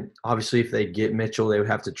 and obviously if they get Mitchell, they would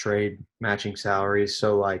have to trade matching salaries.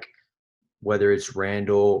 So like whether it's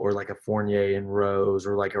Randall or like a Fournier and Rose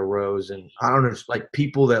or like a Rose and I don't know, just like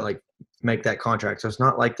people that like make that contract. So it's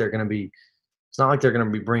not like they're going to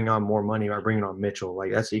be bringing on more money by bringing on Mitchell.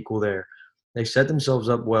 Like that's equal there. They set themselves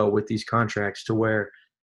up well with these contracts to where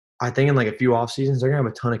I think in like a few off seasons they're gonna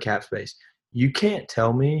have a ton of cap space. You can't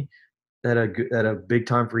tell me that a big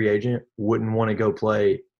time free agent wouldn't want to go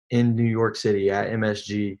play in New York City at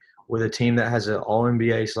MSG with a team that has an All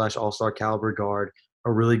NBA / All Star caliber guard,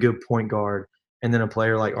 a really good point guard, and then a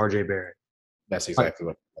player like RJ Barrett. That's exactly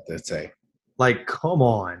what I was about to say. Like, come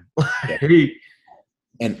on. Yeah.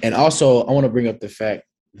 And also, I want to bring up the fact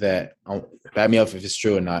that back me up if it's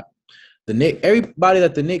true or not. Everybody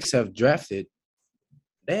that the Knicks have drafted,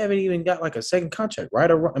 they haven't even got like a second contract,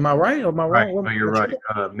 right? Or am I right or am I wrong? Right. No, you're right.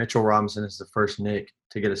 Mitchell Robinson is the first Knick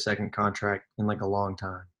to get a second contract in like a long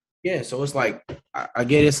time. Yeah, so it's like I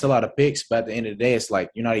get it's a lot of picks, but at the end of the day, it's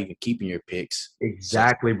like you're not even keeping your picks.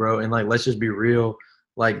 Exactly, bro. And like, let's just be real.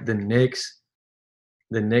 Like the Knicks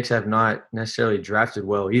have not necessarily drafted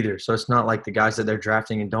well either. So it's not like the guys that they're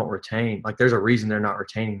drafting and don't retain. Like there's a reason they're not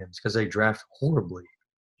retaining them. It's because they draft horribly.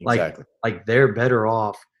 Exactly. Like they're better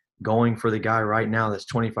off going for the guy right now that's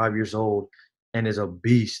 25 years old and is a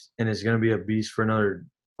beast and is going to be a beast for another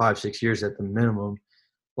 5-6 years at the minimum.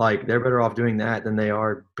 Like they're better off doing that than they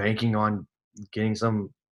are banking on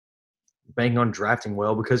drafting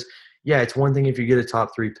well because yeah, it's one thing if you get a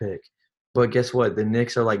top 3 pick. But guess what? The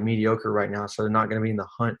Knicks are like mediocre right now, so they're not going to be in the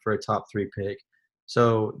hunt for a top 3 pick.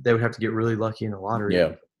 So they would have to get really lucky in the lottery.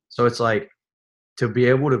 Yeah. So it's like to be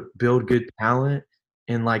able to build good talent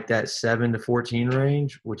in like that 7 to 14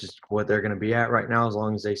 range, which is what they're going to be at right now, as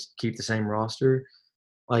long as they keep the same roster.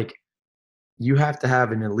 Like you have to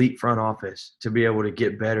have an elite front office to be able to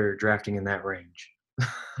get better drafting in that range.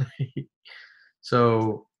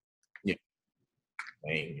 So yeah,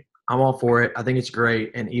 dang. I'm all for it. I think it's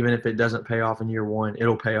great. And even if it doesn't pay off in year 1,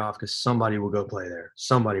 it'll pay off because somebody will go play there.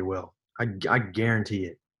 Somebody will. I guarantee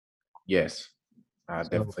it. Yes, I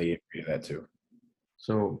definitely agree with that too.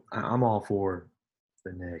 So I'm all for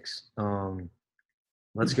the Knicks.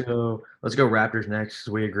 Let's go Raptors next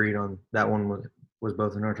because we agreed on that one was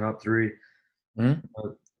both in our top 3. Mm-hmm.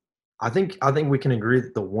 I think we can agree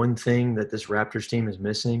that the one thing that this Raptors team is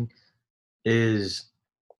missing is –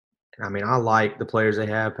 I mean, I like the players they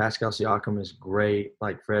have. Pascal Siakam is great.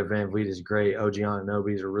 Like Fred VanVleet is great. OG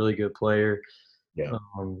Anunoby is a really good player. Yeah.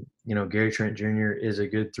 Gary Trent Jr. is a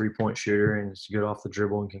good 3-point shooter and is good off the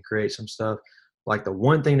dribble and can create some stuff. Like the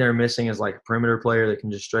one thing they're missing is like a perimeter player that can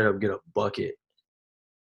just straight up get a bucket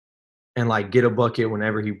and like get a bucket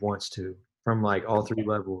whenever he wants to. from like all three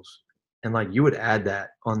levels. And like you would add that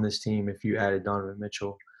on this team if you added Donovan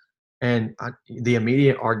Mitchell. And the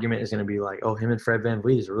immediate argument is going to be like, oh, him and Fred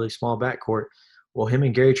VanVleet is a really small backcourt. Well, him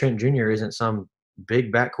and Gary Trent Jr. isn't some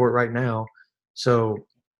big backcourt right now. So,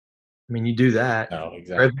 I mean, you do that. No,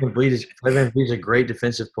 exactly. Fred VanVleet is a great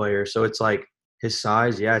defensive player. So it's like his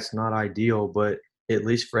size, yeah, it's not ideal, but at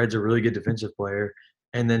least Fred's a really good defensive player.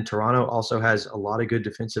 And then Toronto also has a lot of good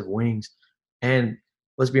defensive wings. And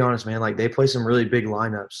let's be honest, man, like they play some really big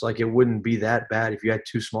lineups. Like it wouldn't be that bad if you had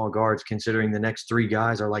two small guards, considering the next three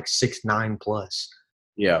guys are like 6'9" plus.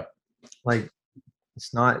 Yeah. Like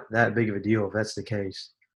it's not that big of a deal if that's the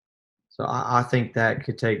case. So I think that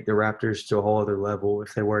could take the Raptors to a whole other level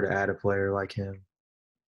if they were to add a player like him.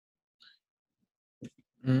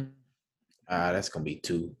 That's gonna be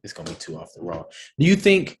too. It's gonna be too off the raw. Do you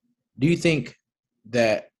think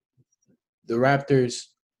that the Raptors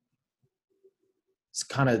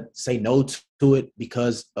kind of say no to it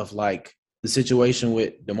because of like the situation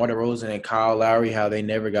with DeMar DeRozan and Kyle Lowry, how they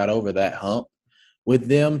never got over that hump with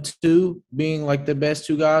them two being like the best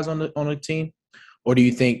two guys on the team? Or do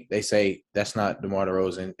you think they say that's not DeMar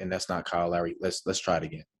DeRozan and that's not Kyle Lowry? Let's try it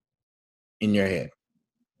again. In your head.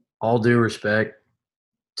 All due respect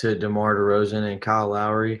to DeMar DeRozan and Kyle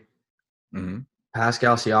Lowry,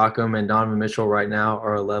 Pascal Siakam and Donovan Mitchell right now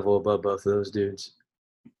are a level above both of those dudes.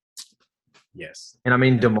 Yes. And I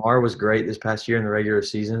mean, DeMar was great this past year in the regular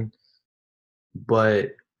season,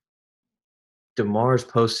 but DeMar's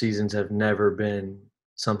postseasons have never been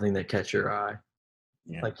something that catch your eye.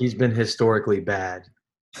 Yeah. Like he's been historically bad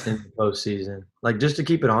in the postseason. Like just to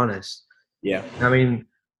keep it honest. Yeah. I mean,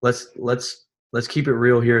 let's keep it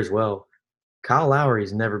real here as well. Kyle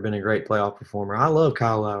Lowry's never been a great playoff performer. I love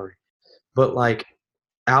Kyle Lowry. But like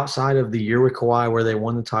outside of the year with Kawhi where they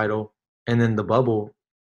won the title and then the bubble,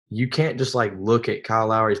 you can't just like look at Kyle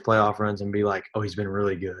Lowry's playoff runs and be like, oh, he's been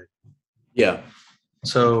really good. Yeah.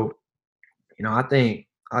 So, you know, I think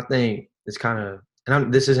it's kind of –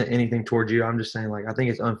 and this isn't anything towards you. I'm just saying, like, I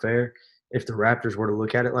think it's unfair if the Raptors were to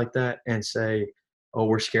look at it like that and say, oh,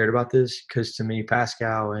 we're scared about this, because to me,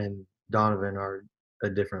 Pascal and Donovan are a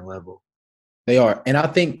different level. They are. And I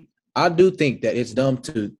do think that it's dumb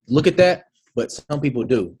to look at that, but some people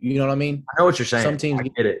do. You know what I mean? I know what you're saying. Some teams I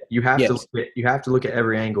get it. You have to look at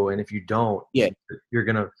every angle, and if you don't, you're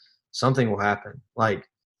gonna something will happen. Like,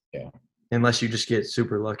 unless you just get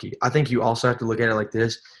super lucky. I think you also have to look at it like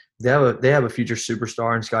this. They have a future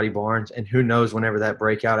superstar in Scotty Barnes, and who knows whenever that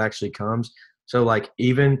breakout actually comes. So like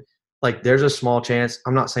even like there's a small chance,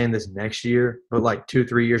 I'm not saying this next year, but like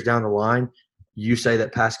 2-3 years down the line, you say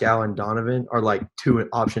that Pascal and Donovan are like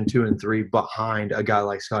option 2 and 3 behind a guy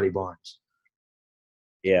like Scotty Barnes.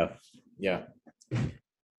 Yeah. Yeah. I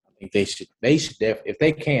think they should if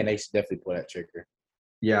they can, they should definitely pull that trigger.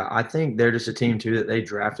 Yeah, I think they're just a team too that they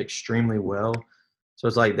draft extremely well. So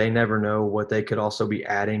it's like they never know what they could also be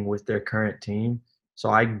adding with their current team. So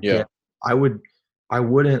I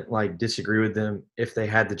wouldn't like disagree with them if they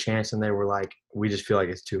had the chance and they were like, we just feel like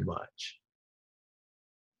it's too much.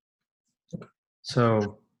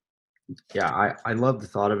 So yeah, I love the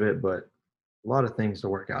thought of it, but a lot of things to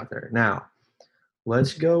work out there. Now,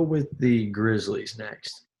 let's go with the Grizzlies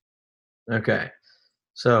next. Okay.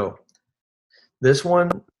 So this one,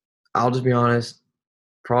 I'll just be honest,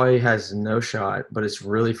 probably has no shot, but it's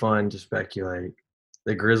really fun to speculate.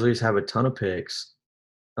 The Grizzlies have a ton of picks,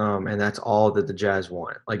 and that's all that the Jazz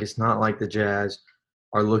want. Like, it's not like the Jazz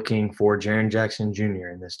are looking for Jaren Jackson Jr.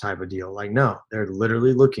 in this type of deal. Like, no, they're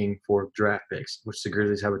literally looking for draft picks, which the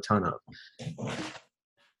Grizzlies have a ton of.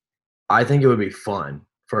 I think it would be fun,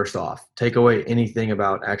 first off. Take away anything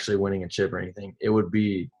about actually winning a chip or anything. It would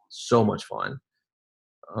be so much fun.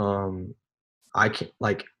 Can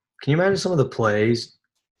you imagine some of the plays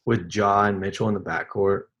with Ja and Mitchell in the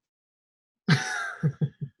backcourt?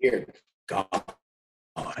 Dear God.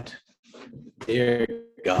 Dear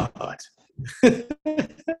God.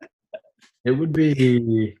 It'd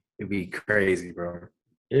be crazy, bro.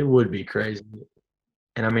 It would be crazy.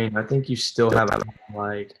 And I mean, I think you still have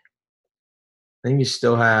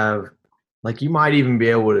you might even be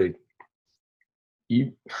able to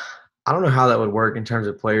I don't know how that would work in terms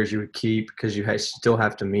of players you would keep, because you still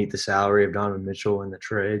have to meet the salary of Donovan Mitchell in the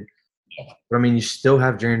trade. But, I mean, you still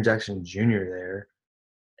have Jaren Jackson Jr. there.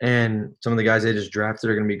 And some of the guys they just drafted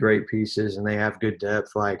are going to be great pieces, and they have good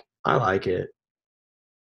depth. Like, I like it.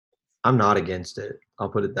 I'm not against it. I'll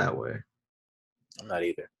put it that way. I'm not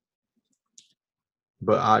either.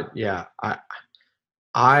 But,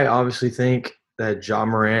 I obviously think that Ja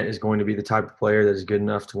Morant is going to be the type of player that is good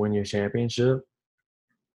enough to win you a championship.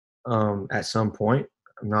 At some point.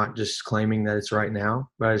 I'm not just claiming that it's right now,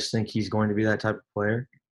 but I just think he's going to be that type of player.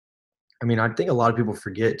 I mean, I think a lot of people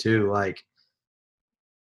forget too, like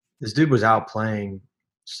this dude was outplaying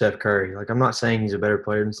Steph Curry. Like, I'm not saying he's a better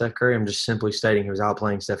player than Steph Curry. I'm just simply stating he was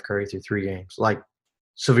outplaying Steph Curry through 3 games, like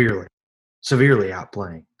severely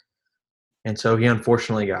outplaying. And so he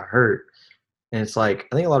unfortunately got hurt. And it's like,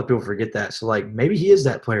 I think a lot of people forget that. So, like, maybe he is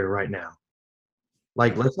that player right now.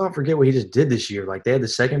 Like, let's not forget what he just did this year. Like, they had the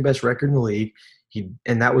second best record in the league.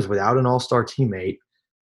 And that was without an all-star teammate.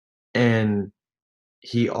 And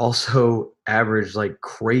he also averaged like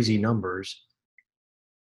crazy numbers.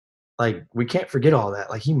 Like, we can't forget all that.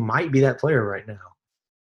 Like, he might be that player right now.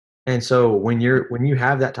 And so when you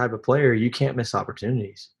have that type of player, you can't miss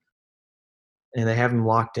opportunities. And they have him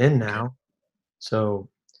locked in now. So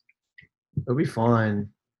it'll be fun.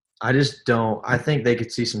 I just don't. I think they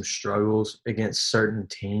could see some struggles against certain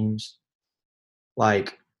teams,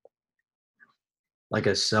 like a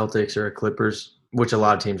Celtics or a Clippers, which a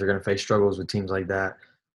lot of teams are going to face struggles with teams like that.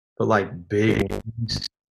 But like big wings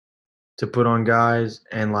to put on guys,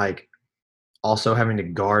 and like also having to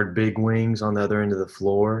guard big wings on the other end of the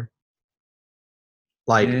floor,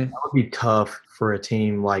 like that would be tough for a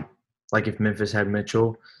team like if Memphis had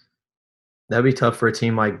Mitchell. That'd be tough for a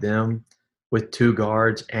team like them with 2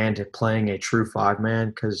 guards and playing a true 5-man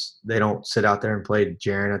because they don't sit out there and play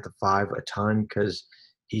Jaren at the 5 a ton because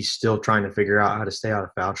he's still trying to figure out how to stay out of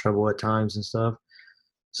foul trouble at times and stuff.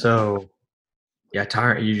 So, yeah,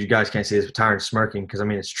 Tyron, you guys can't see this, but Tyron's smirking because, I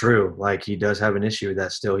mean, it's true. Like, he does have an issue with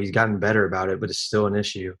that still. He's gotten better about it, but it's still an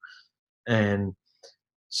issue. And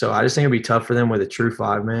so I just think it'd be tough for them with a true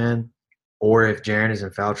 5-man, or if Jaren is in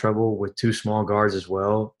foul trouble with 2 small guards as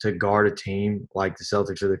well, to guard a team like the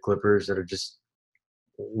Celtics or the Clippers that are just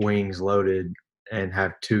wings loaded and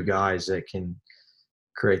have 2 guys that can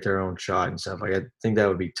create their own shot and stuff. Like, I think that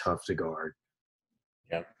would be tough to guard.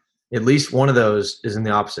 Yeah. At least one of those is in the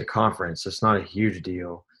opposite conference, so it's not a huge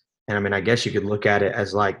deal. And, I mean, I guess you could look at it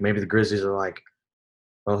as, like, maybe the Grizzlies are like,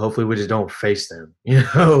 well, hopefully we just don't face them, you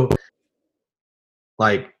know?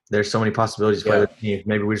 Like, there's so many possibilities for other teams.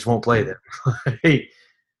 Maybe we just won't play them.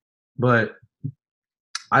 But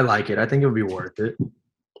I like it. I think it would be worth it.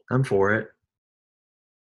 I'm for it.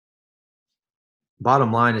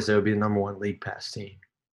 Bottom line is they would be the number 1 league pass team.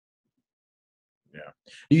 Yeah.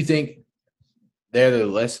 Do you think they're the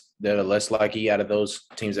less likely out of those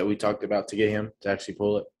teams that we talked about to get him to actually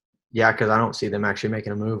pull it? Yeah, because I don't see them actually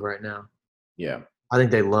making a move right now. Yeah. I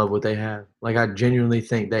think they love what they have. Like, I genuinely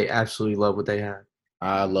think they absolutely love what they have.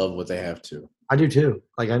 I love what they have too. I do too.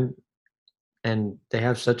 And they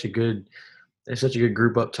have such a good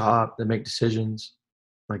group up top that make decisions.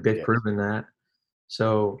 Like, they've proven that.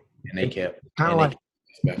 So And they kept kind of like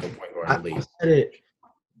backup point guard in the I league. said it.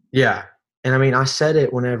 Yeah, and I mean, I said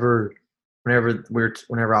it whenever I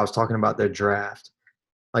was talking about their draft.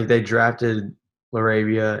 Like, they drafted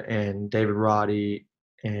Laravia and David Roddy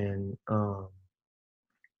and I'm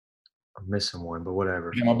missing one, but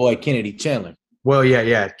whatever. Yeah, my boy Kennedy Chandler. Well,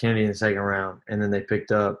 yeah, Kennedy in the second round, and then they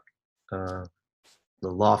picked up the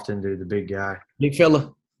Lofton dude, the big guy. Big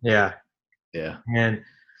fella. Yeah, Yeah. and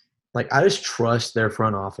like, I just trust their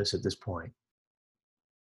front office at this point.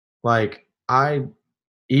 Like,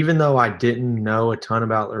 even though I didn't know a ton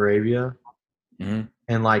about Laravia,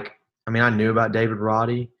 and like, I mean, I knew about David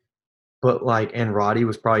Roddy, but like, and Roddy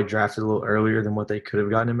was probably drafted a little earlier than what they could have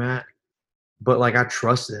gotten him at. But like, I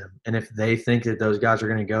trust them, and if they think that those guys are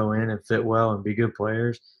going to go in and fit well and be good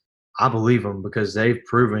players, I believe them because they've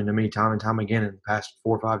proven to me time and time again in the past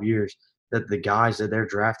 4 or 5 years that the guys that they're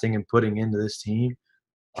drafting and putting into this team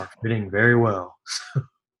are fitting very well.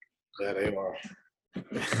 Yeah, they are.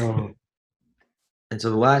 And so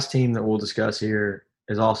the last team that we'll discuss here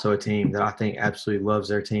is also a team that I think absolutely loves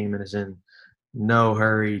their team and is in no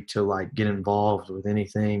hurry to like get involved with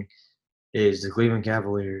anything, is the Cleveland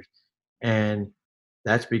Cavaliers. And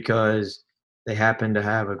that's because they happen to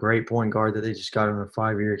have a great point guard that they just got on a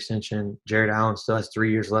 5-year extension. Jared Allen still has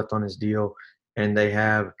 3 years left on his deal, and they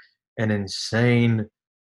have an insane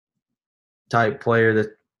type player that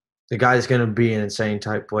the guy that's going to be an insane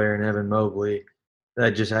type player in Evan Mobley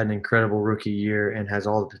that just had an incredible rookie year and has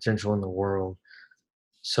all the potential in the world.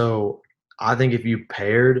 So I think if you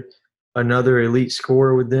paired another elite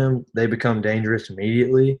scorer with them, they become dangerous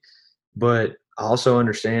immediately. But I also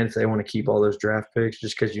understand if they want to keep all those draft picks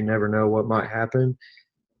just because you never know what might happen.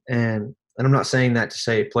 And I'm not saying that to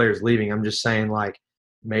say players leaving. I'm just saying, like,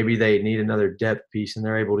 maybe they need another depth piece and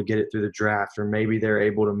they're able to get it through the draft, or maybe they're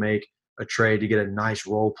able to make a trade to get a nice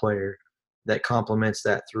role player that complements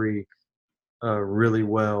that 3 really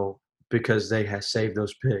well because they have saved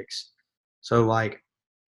those picks. So, like,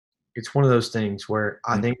 it's one of those things where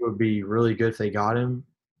I think it would be really good if they got him,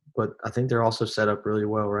 but I think they're also set up really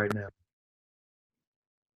well right now.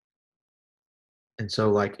 And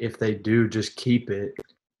so, like, if they do just keep it,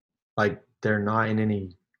 like, they're not in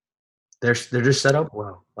any they're just set up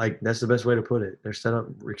well. Like, that's the best way to put it. They're set up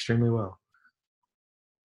extremely well.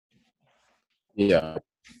 Yeah.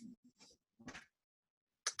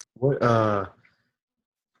 What,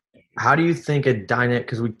 how do you think a dynamic?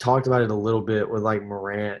 Because we talked about it a little bit with, like,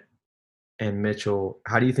 Morant and Mitchell.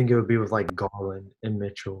 How do you think it would be with, like, Garland and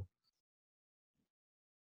Mitchell?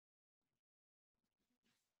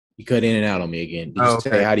 You cut in and out on me again. Did you Oh,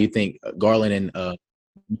 say okay. how do you think Garland and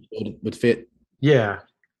would fit? Yeah.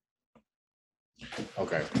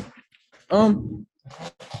 Okay. Um,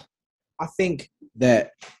 I think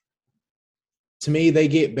that to me they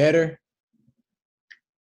get better,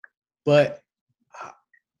 but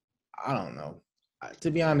I don't know. To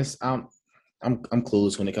be honest, I'm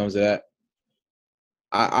clueless when it comes to that.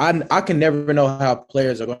 I can never know how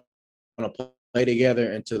players are going to play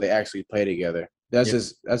together until they actually play together. Yeah. That's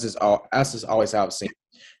just always how I've seen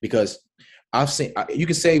it. Because you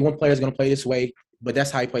can say one player is going to play this way, but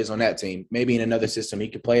that's how he plays on that team. Maybe in another system he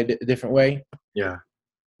could play a different way. Yeah.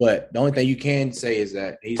 But the only thing you can say is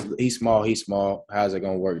that he's small. He's small. How's it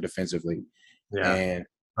going to work defensively? Yeah. And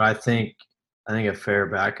But I think a fair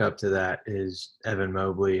backup to that is Evan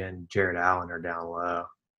Mobley and Jared Allen are down low.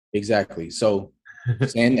 exactly. So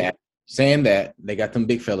saying that they got them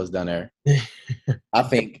big fellas down there. I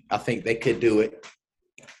think they could do it.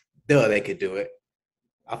 They could do it.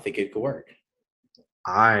 I think it could work.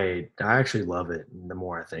 I actually love it the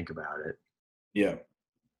more I think about it. Yeah.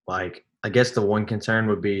 Like, I guess the one concern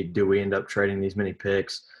would be, do we end up trading these many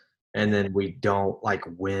picks and then we don't, like,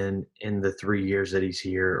 win in the 3 years that he's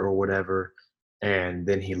here or whatever, and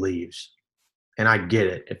then he leaves? And I get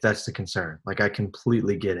it if that's the concern. Like, I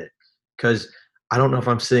completely get it. Because I don't know if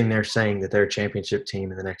I'm sitting there saying that they're a championship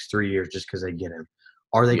team in the next 3 years just because they get him.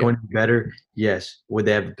 Are they Yeah. going to be better? Yes. Would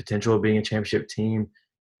they have the potential of being a championship team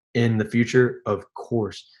in the future? Of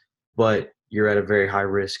course. But you're at a very high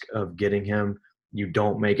risk of getting him. You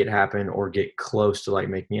don't make it happen or get close to, like,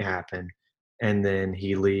 making it happen, and then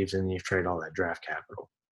he leaves and you trade all that draft capital.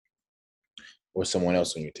 Or someone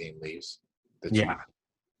else on your team leaves. Yeah.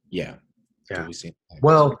 Yeah. Yeah. We seen that.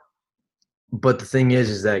 Well, but the thing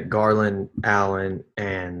is that Garland, Allen,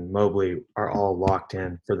 and Mobley are all locked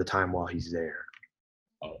in for the time while he's there.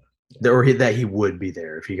 Oh. Or that he would be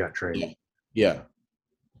there if he got traded. Yeah.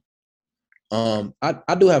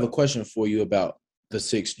 I do have a question for you about the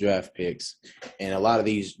 6 draft picks. And a lot of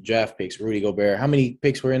these draft picks, Rudy Gobert, how many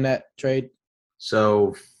picks were in that trade?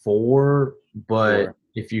 So 4, but 4.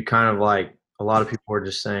 if you kind of, like, a lot of people are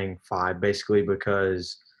just saying 5 basically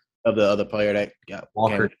because Of the other player that got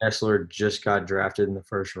Walker Kessler just got drafted in the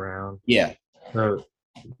first round. Yeah. So,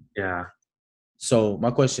 yeah. So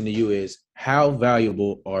my question to you is, how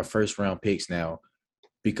valuable are first round picks now?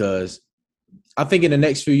 Because I think in the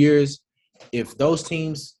next few years, if those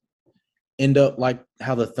teams end up like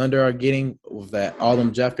how the Thunder are getting with that all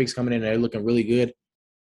them draft picks coming in and they're looking really good,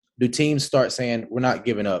 do teams start saying we're not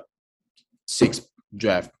giving up 6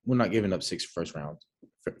 first rounds?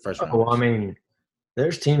 Well, I mean,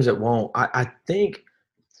 there's teams that won't. I think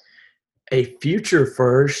a future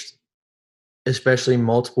first, especially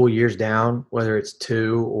multiple years down, whether it's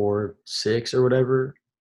 2 or 6 or whatever,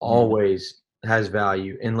 always has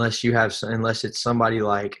value unless unless it's somebody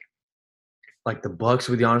like the Bucks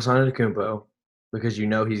with Giannis Antetokounmpo, because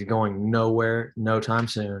he's going nowhere no time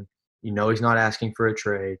soon. He's not asking for a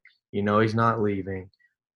trade. He's not leaving.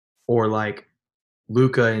 Or like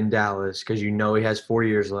Luka in Dallas, because he has 4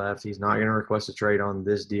 years left. He's not going to request a trade on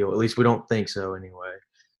this deal. At least we don't think so anyway.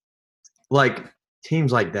 Like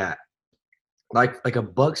teams like that. Like a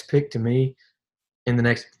Bucks pick to me in the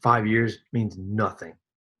next 5 years means nothing.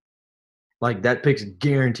 Like, that pick's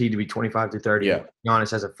guaranteed to be 25 to 30. Yeah. Giannis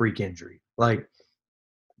has a freak injury. Like,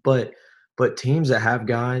 but teams that have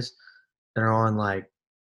guys that are on like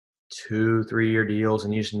 2-3 year deals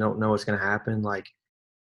and you just don't know what's going to happen, like,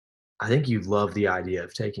 I think you'd love the idea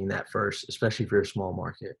of taking that first, especially if you're a small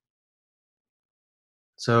market.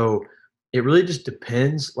 So it really just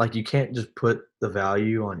depends. Like, you can't just put the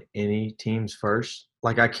value on any team's first.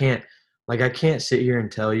 Like, I can't sit here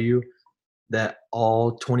and tell you that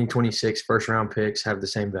all 2026 first round picks have the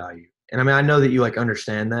same value. And I mean, I know that you, like,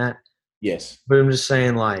 understand that. Yes. But I'm just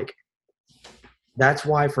saying, like, that's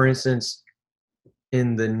why, for instance,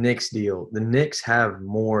 in the Knicks deal, the Knicks have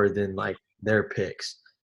more than, like, their picks.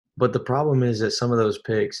 But the problem is that some of those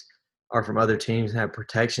picks are from other teams and have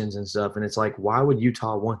protections and stuff. And it's like, why would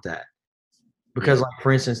Utah want that? Because, like,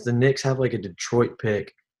 for instance, the Knicks have, like, a Detroit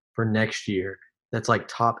pick for next year that's like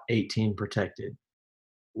top 18 protected,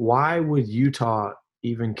 why would Utah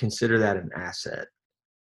even consider that an asset?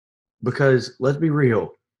 Because let's be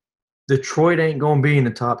real, Detroit ain't going to be in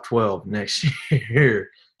the top 12 next year.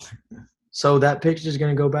 So that pick's just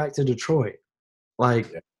going to go back to Detroit.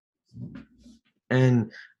 Like,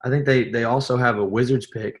 and I think they also have a Wizards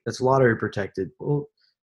pick that's lottery protected. Well,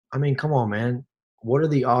 I mean, come on, man. What are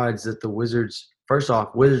the odds that the Wizards – first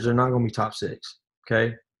off, Wizards are not going to be top 6,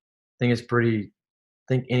 okay? I think it's pretty –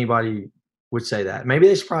 I think anybody would say that. Maybe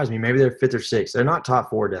they surprise me. Maybe they're 5th or 6th. They're not top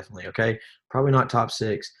 4 definitely, okay? Probably not top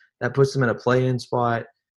 6. That puts them in a play-in spot.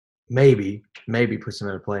 Maybe puts them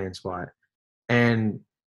in a play-in spot. And,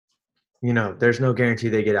 there's no guarantee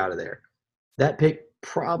they get out of there. That pick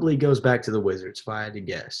probably goes back to the Wizards if I had to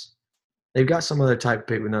guess. They've got some other type of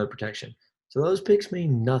pick with another protection. So those picks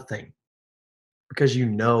mean nothing because they're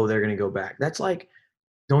going to go back. That's like,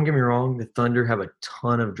 don't get me wrong, the Thunder have a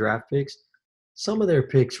ton of draft picks. Some of their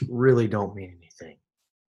picks really don't mean anything.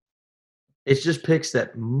 It's just picks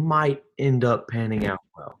that might end up panning out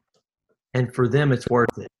well. And for them, it's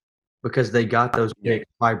worth it because they got those picks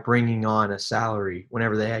by bringing on a salary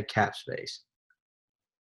whenever they had cap space.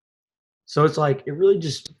 So it's like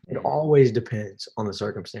it always depends on the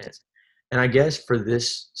circumstance. And I guess for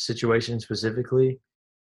this situation specifically,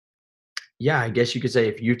 yeah, I guess you could say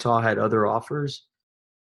if Utah had other offers,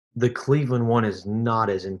 the Cleveland one is not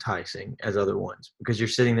as enticing as other ones because you're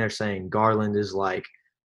sitting there saying Garland is like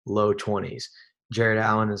low 20s. Jared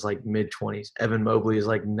Allen is like mid 20s. Evan Mobley is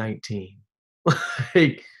like 19.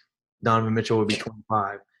 Like Donovan Mitchell would be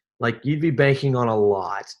 25. Like you'd be banking on a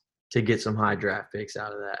lot to get some high draft picks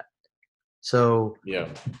out of that. So, yeah.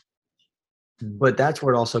 But that's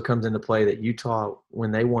where it also comes into play that Utah,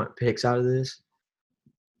 when they want picks out of this,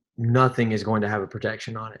 nothing is going to have a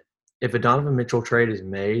protection on it. If a Donovan Mitchell trade is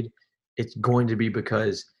made, it's going to be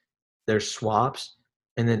because there's swaps,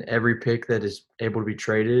 and then every pick that is able to be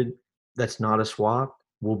traded that's not a swap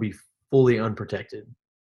will be fully unprotected.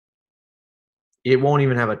 It won't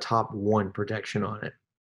even have a top 1 protection on it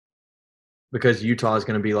because Utah is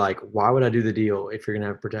going to be like, why would I do the deal if you're going to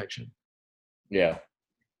have protection? Yeah.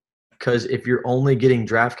 Because if you're only getting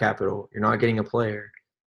draft capital, you're not getting a player.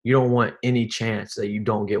 You don't want any chance that you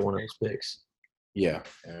don't get one of those picks. Yeah.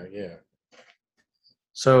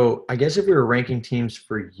 So I guess if we were ranking teams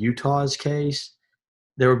for Utah's case,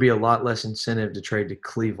 there would be a lot less incentive to trade to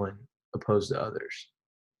Cleveland opposed to others.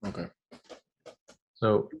 Okay.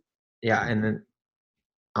 So, yeah, and then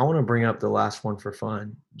I want to bring up the last one for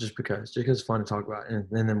fun, just because it's fun to talk about, and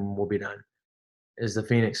then we'll be done, is the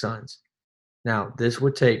Phoenix Suns. Now, this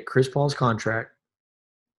would take Chris Paul's contract,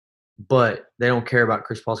 but they don't care about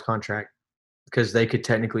Chris Paul's contract because they could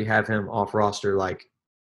technically have him off roster like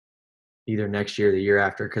either next year or the year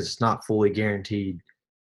after because it's not fully guaranteed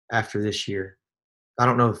after this year. I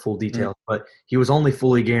don't know the full details, but he was only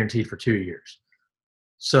fully guaranteed for 2 years.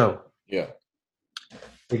 So yeah,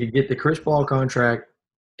 they could get the Chris Paul contract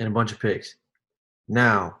and a bunch of picks.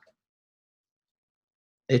 Now,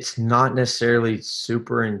 it's not necessarily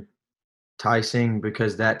super enticing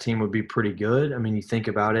because that team would be pretty good. I mean, you think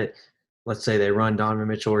about it. Let's say they run Donovan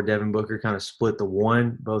Mitchell or Devin Booker, kind of split the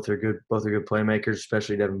one. Both are good playmakers,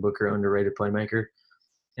 especially Devin Booker, underrated playmaker.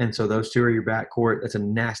 And so those two are your backcourt. That's a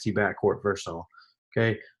nasty backcourt, first of all.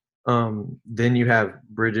 Okay. Then you have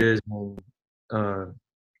Bridges and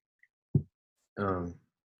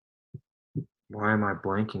why am I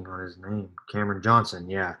blanking on his name? Cameron Johnson.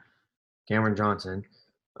 Yeah. Cameron Johnson.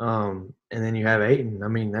 And then you have Ayton. I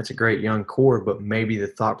mean, that's a great young core, but maybe the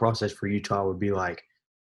thought process for Utah would be like,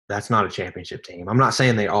 that's not a championship team. I'm not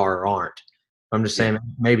saying they are or aren't. I'm just saying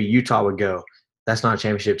maybe Utah would go, that's not a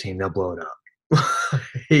championship team. They'll blow it up.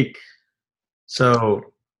 So,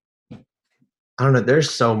 I don't know. There's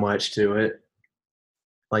so much to it.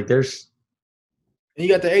 Like there's – and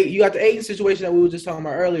you got the Ayton situation that we were just talking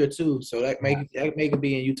about earlier too. So that make it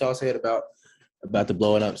be in Utah's head about the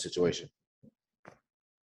blowing up situation.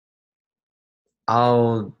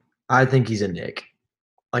 I think he's a Knick.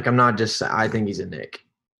 Like I'm not just – I think he's a Knick.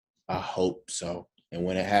 I hope so. And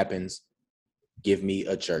when it happens, give me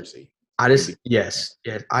a jersey. Yes.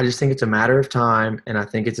 I just think it's a matter of time, and I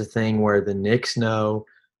think it's a thing where the Knicks know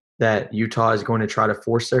that Utah is going to try to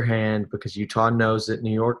force their hand because Utah knows that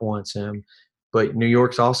New York wants him. But New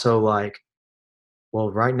York's also like, well,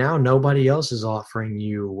 right now nobody else is offering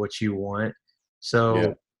you what you want.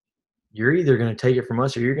 So you're either going to take it from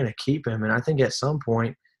us or you're going to keep him. And I think at some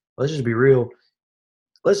point, let's just be real.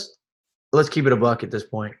 Let's keep it a buck at this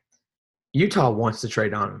point. Utah wants to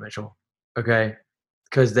trade Donovan Mitchell, okay?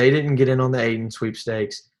 Because they didn't get in on the Ayton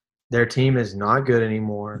sweepstakes. Their team is not good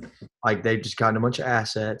anymore. Like, they've just gotten a bunch of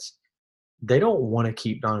assets. They don't want to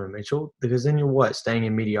keep Donovan Mitchell because then you're what? Staying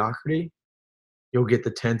in mediocrity? You'll get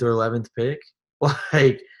the 10th or 11th pick?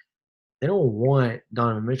 Like, they don't want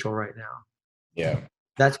Donovan Mitchell right now. Yeah.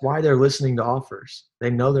 That's why they're listening to offers. They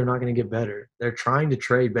know they're not going to get better. They're trying to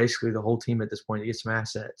trade basically the whole team at this point to get some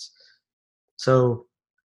assets. So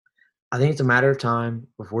I think it's a matter of time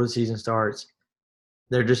before the season starts.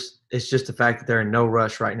 It's just the fact that they're in no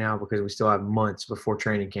rush right now because we still have months before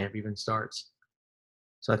training camp even starts.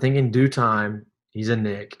 So I think in due time, he's a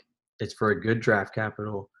Knick. It's for a good draft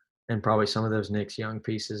capital and probably some of those Knicks young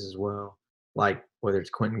pieces as well, like whether it's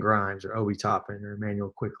Quentin Grimes or Obi Toppin or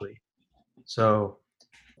Emmanuel Quickly. So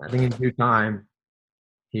I think in due time,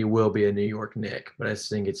 he will be a New York Knick. But I just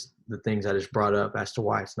think it's the things I just brought up as to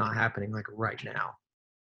why it's not happening like right now.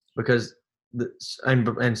 Because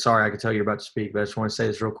and sorry, I could tell you're about to speak, but I just want to say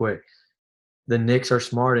this real quick. The Knicks are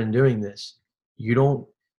smart in doing this.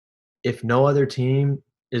 If no other team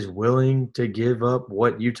is willing to give up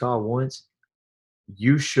what Utah wants,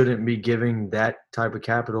 you shouldn't be giving that type of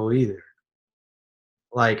capital either.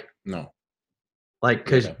 No.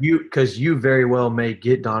 Because you very well may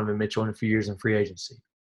get Donovan Mitchell in a few years in free agency.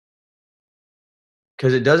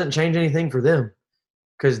 Because it doesn't change anything for them.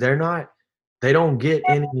 Because they're not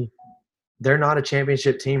a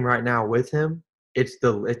championship team right now with him. It's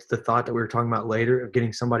the thought that we were talking about later of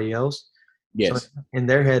getting somebody else. Yes. So in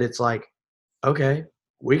their head, it's like, okay,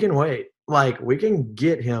 we can wait. Like, we can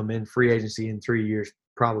get him in free agency in 3 years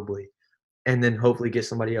probably, and then hopefully get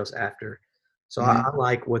somebody else after. So I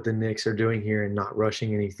like what the Knicks are doing here and not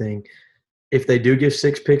rushing anything. If they do give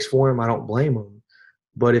 6 picks for him, I don't blame them.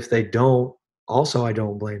 But if they don't, also I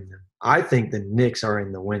don't blame them. I think the Knicks are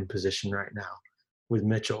in the win position right now with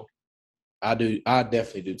Mitchell. I do. I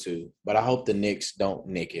definitely do too. But I hope the Knicks don't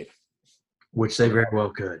nick it. Which they very well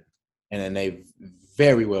could. And then they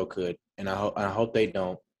very well could. And I hope they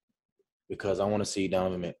don't, because I want to see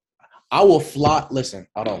Donovan Mitchell. I will fly. Listen,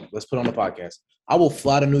 hold on. Let's put on the podcast. I will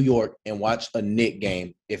fly to New York and watch a Knick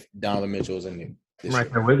game if Donovan Mitchell is in Knick. I'm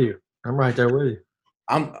right there with you.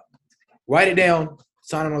 Write it down.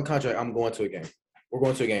 Sign him on a contract. I'm going to a game. We're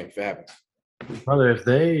going to a game if it happens. Brother, if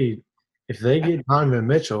they get Donovan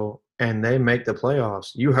Mitchell and they make the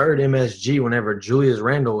playoffs, you heard MSG whenever Julius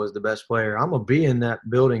Randle was the best player. I'm gonna be in that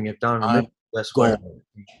building if Donovan Mitchell is the best player.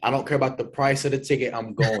 I don't care about the price of the ticket.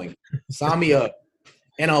 I'm going. Sign me up.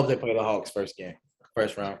 And I hope they play the Hawks first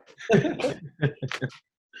round.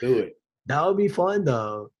 Do it. That would be fun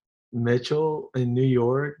though. Mitchell in New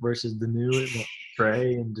York versus the new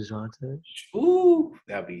Trey and DeJounte. Ooh,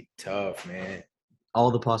 that'd be tough, man. All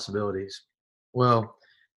the possibilities. Well,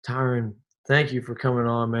 Tyron, thank you for coming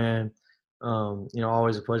on, man.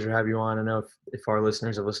 Always a pleasure to have you on. I know if our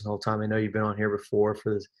listeners have listened the whole time, they know you've been on here before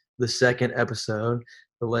for the second episode,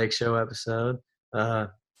 the Lake Show episode.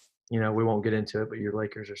 We won't get into it, but your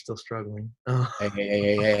Lakers are still struggling.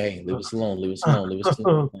 Hey. Leave us alone, man. Leave us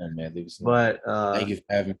alone. But thank you for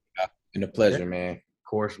having me. It's been a pleasure, man. Of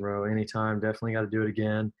course, bro. Anytime. Definitely got to do it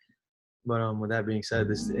again. But with that being said,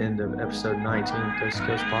 this is the end of episode 19 of Coast to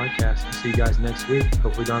Coast Podcast. We'll see you guys next week.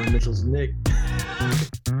 Hopefully Donovan Mitchell's Knick.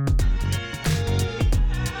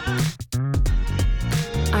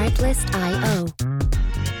 Artlist.io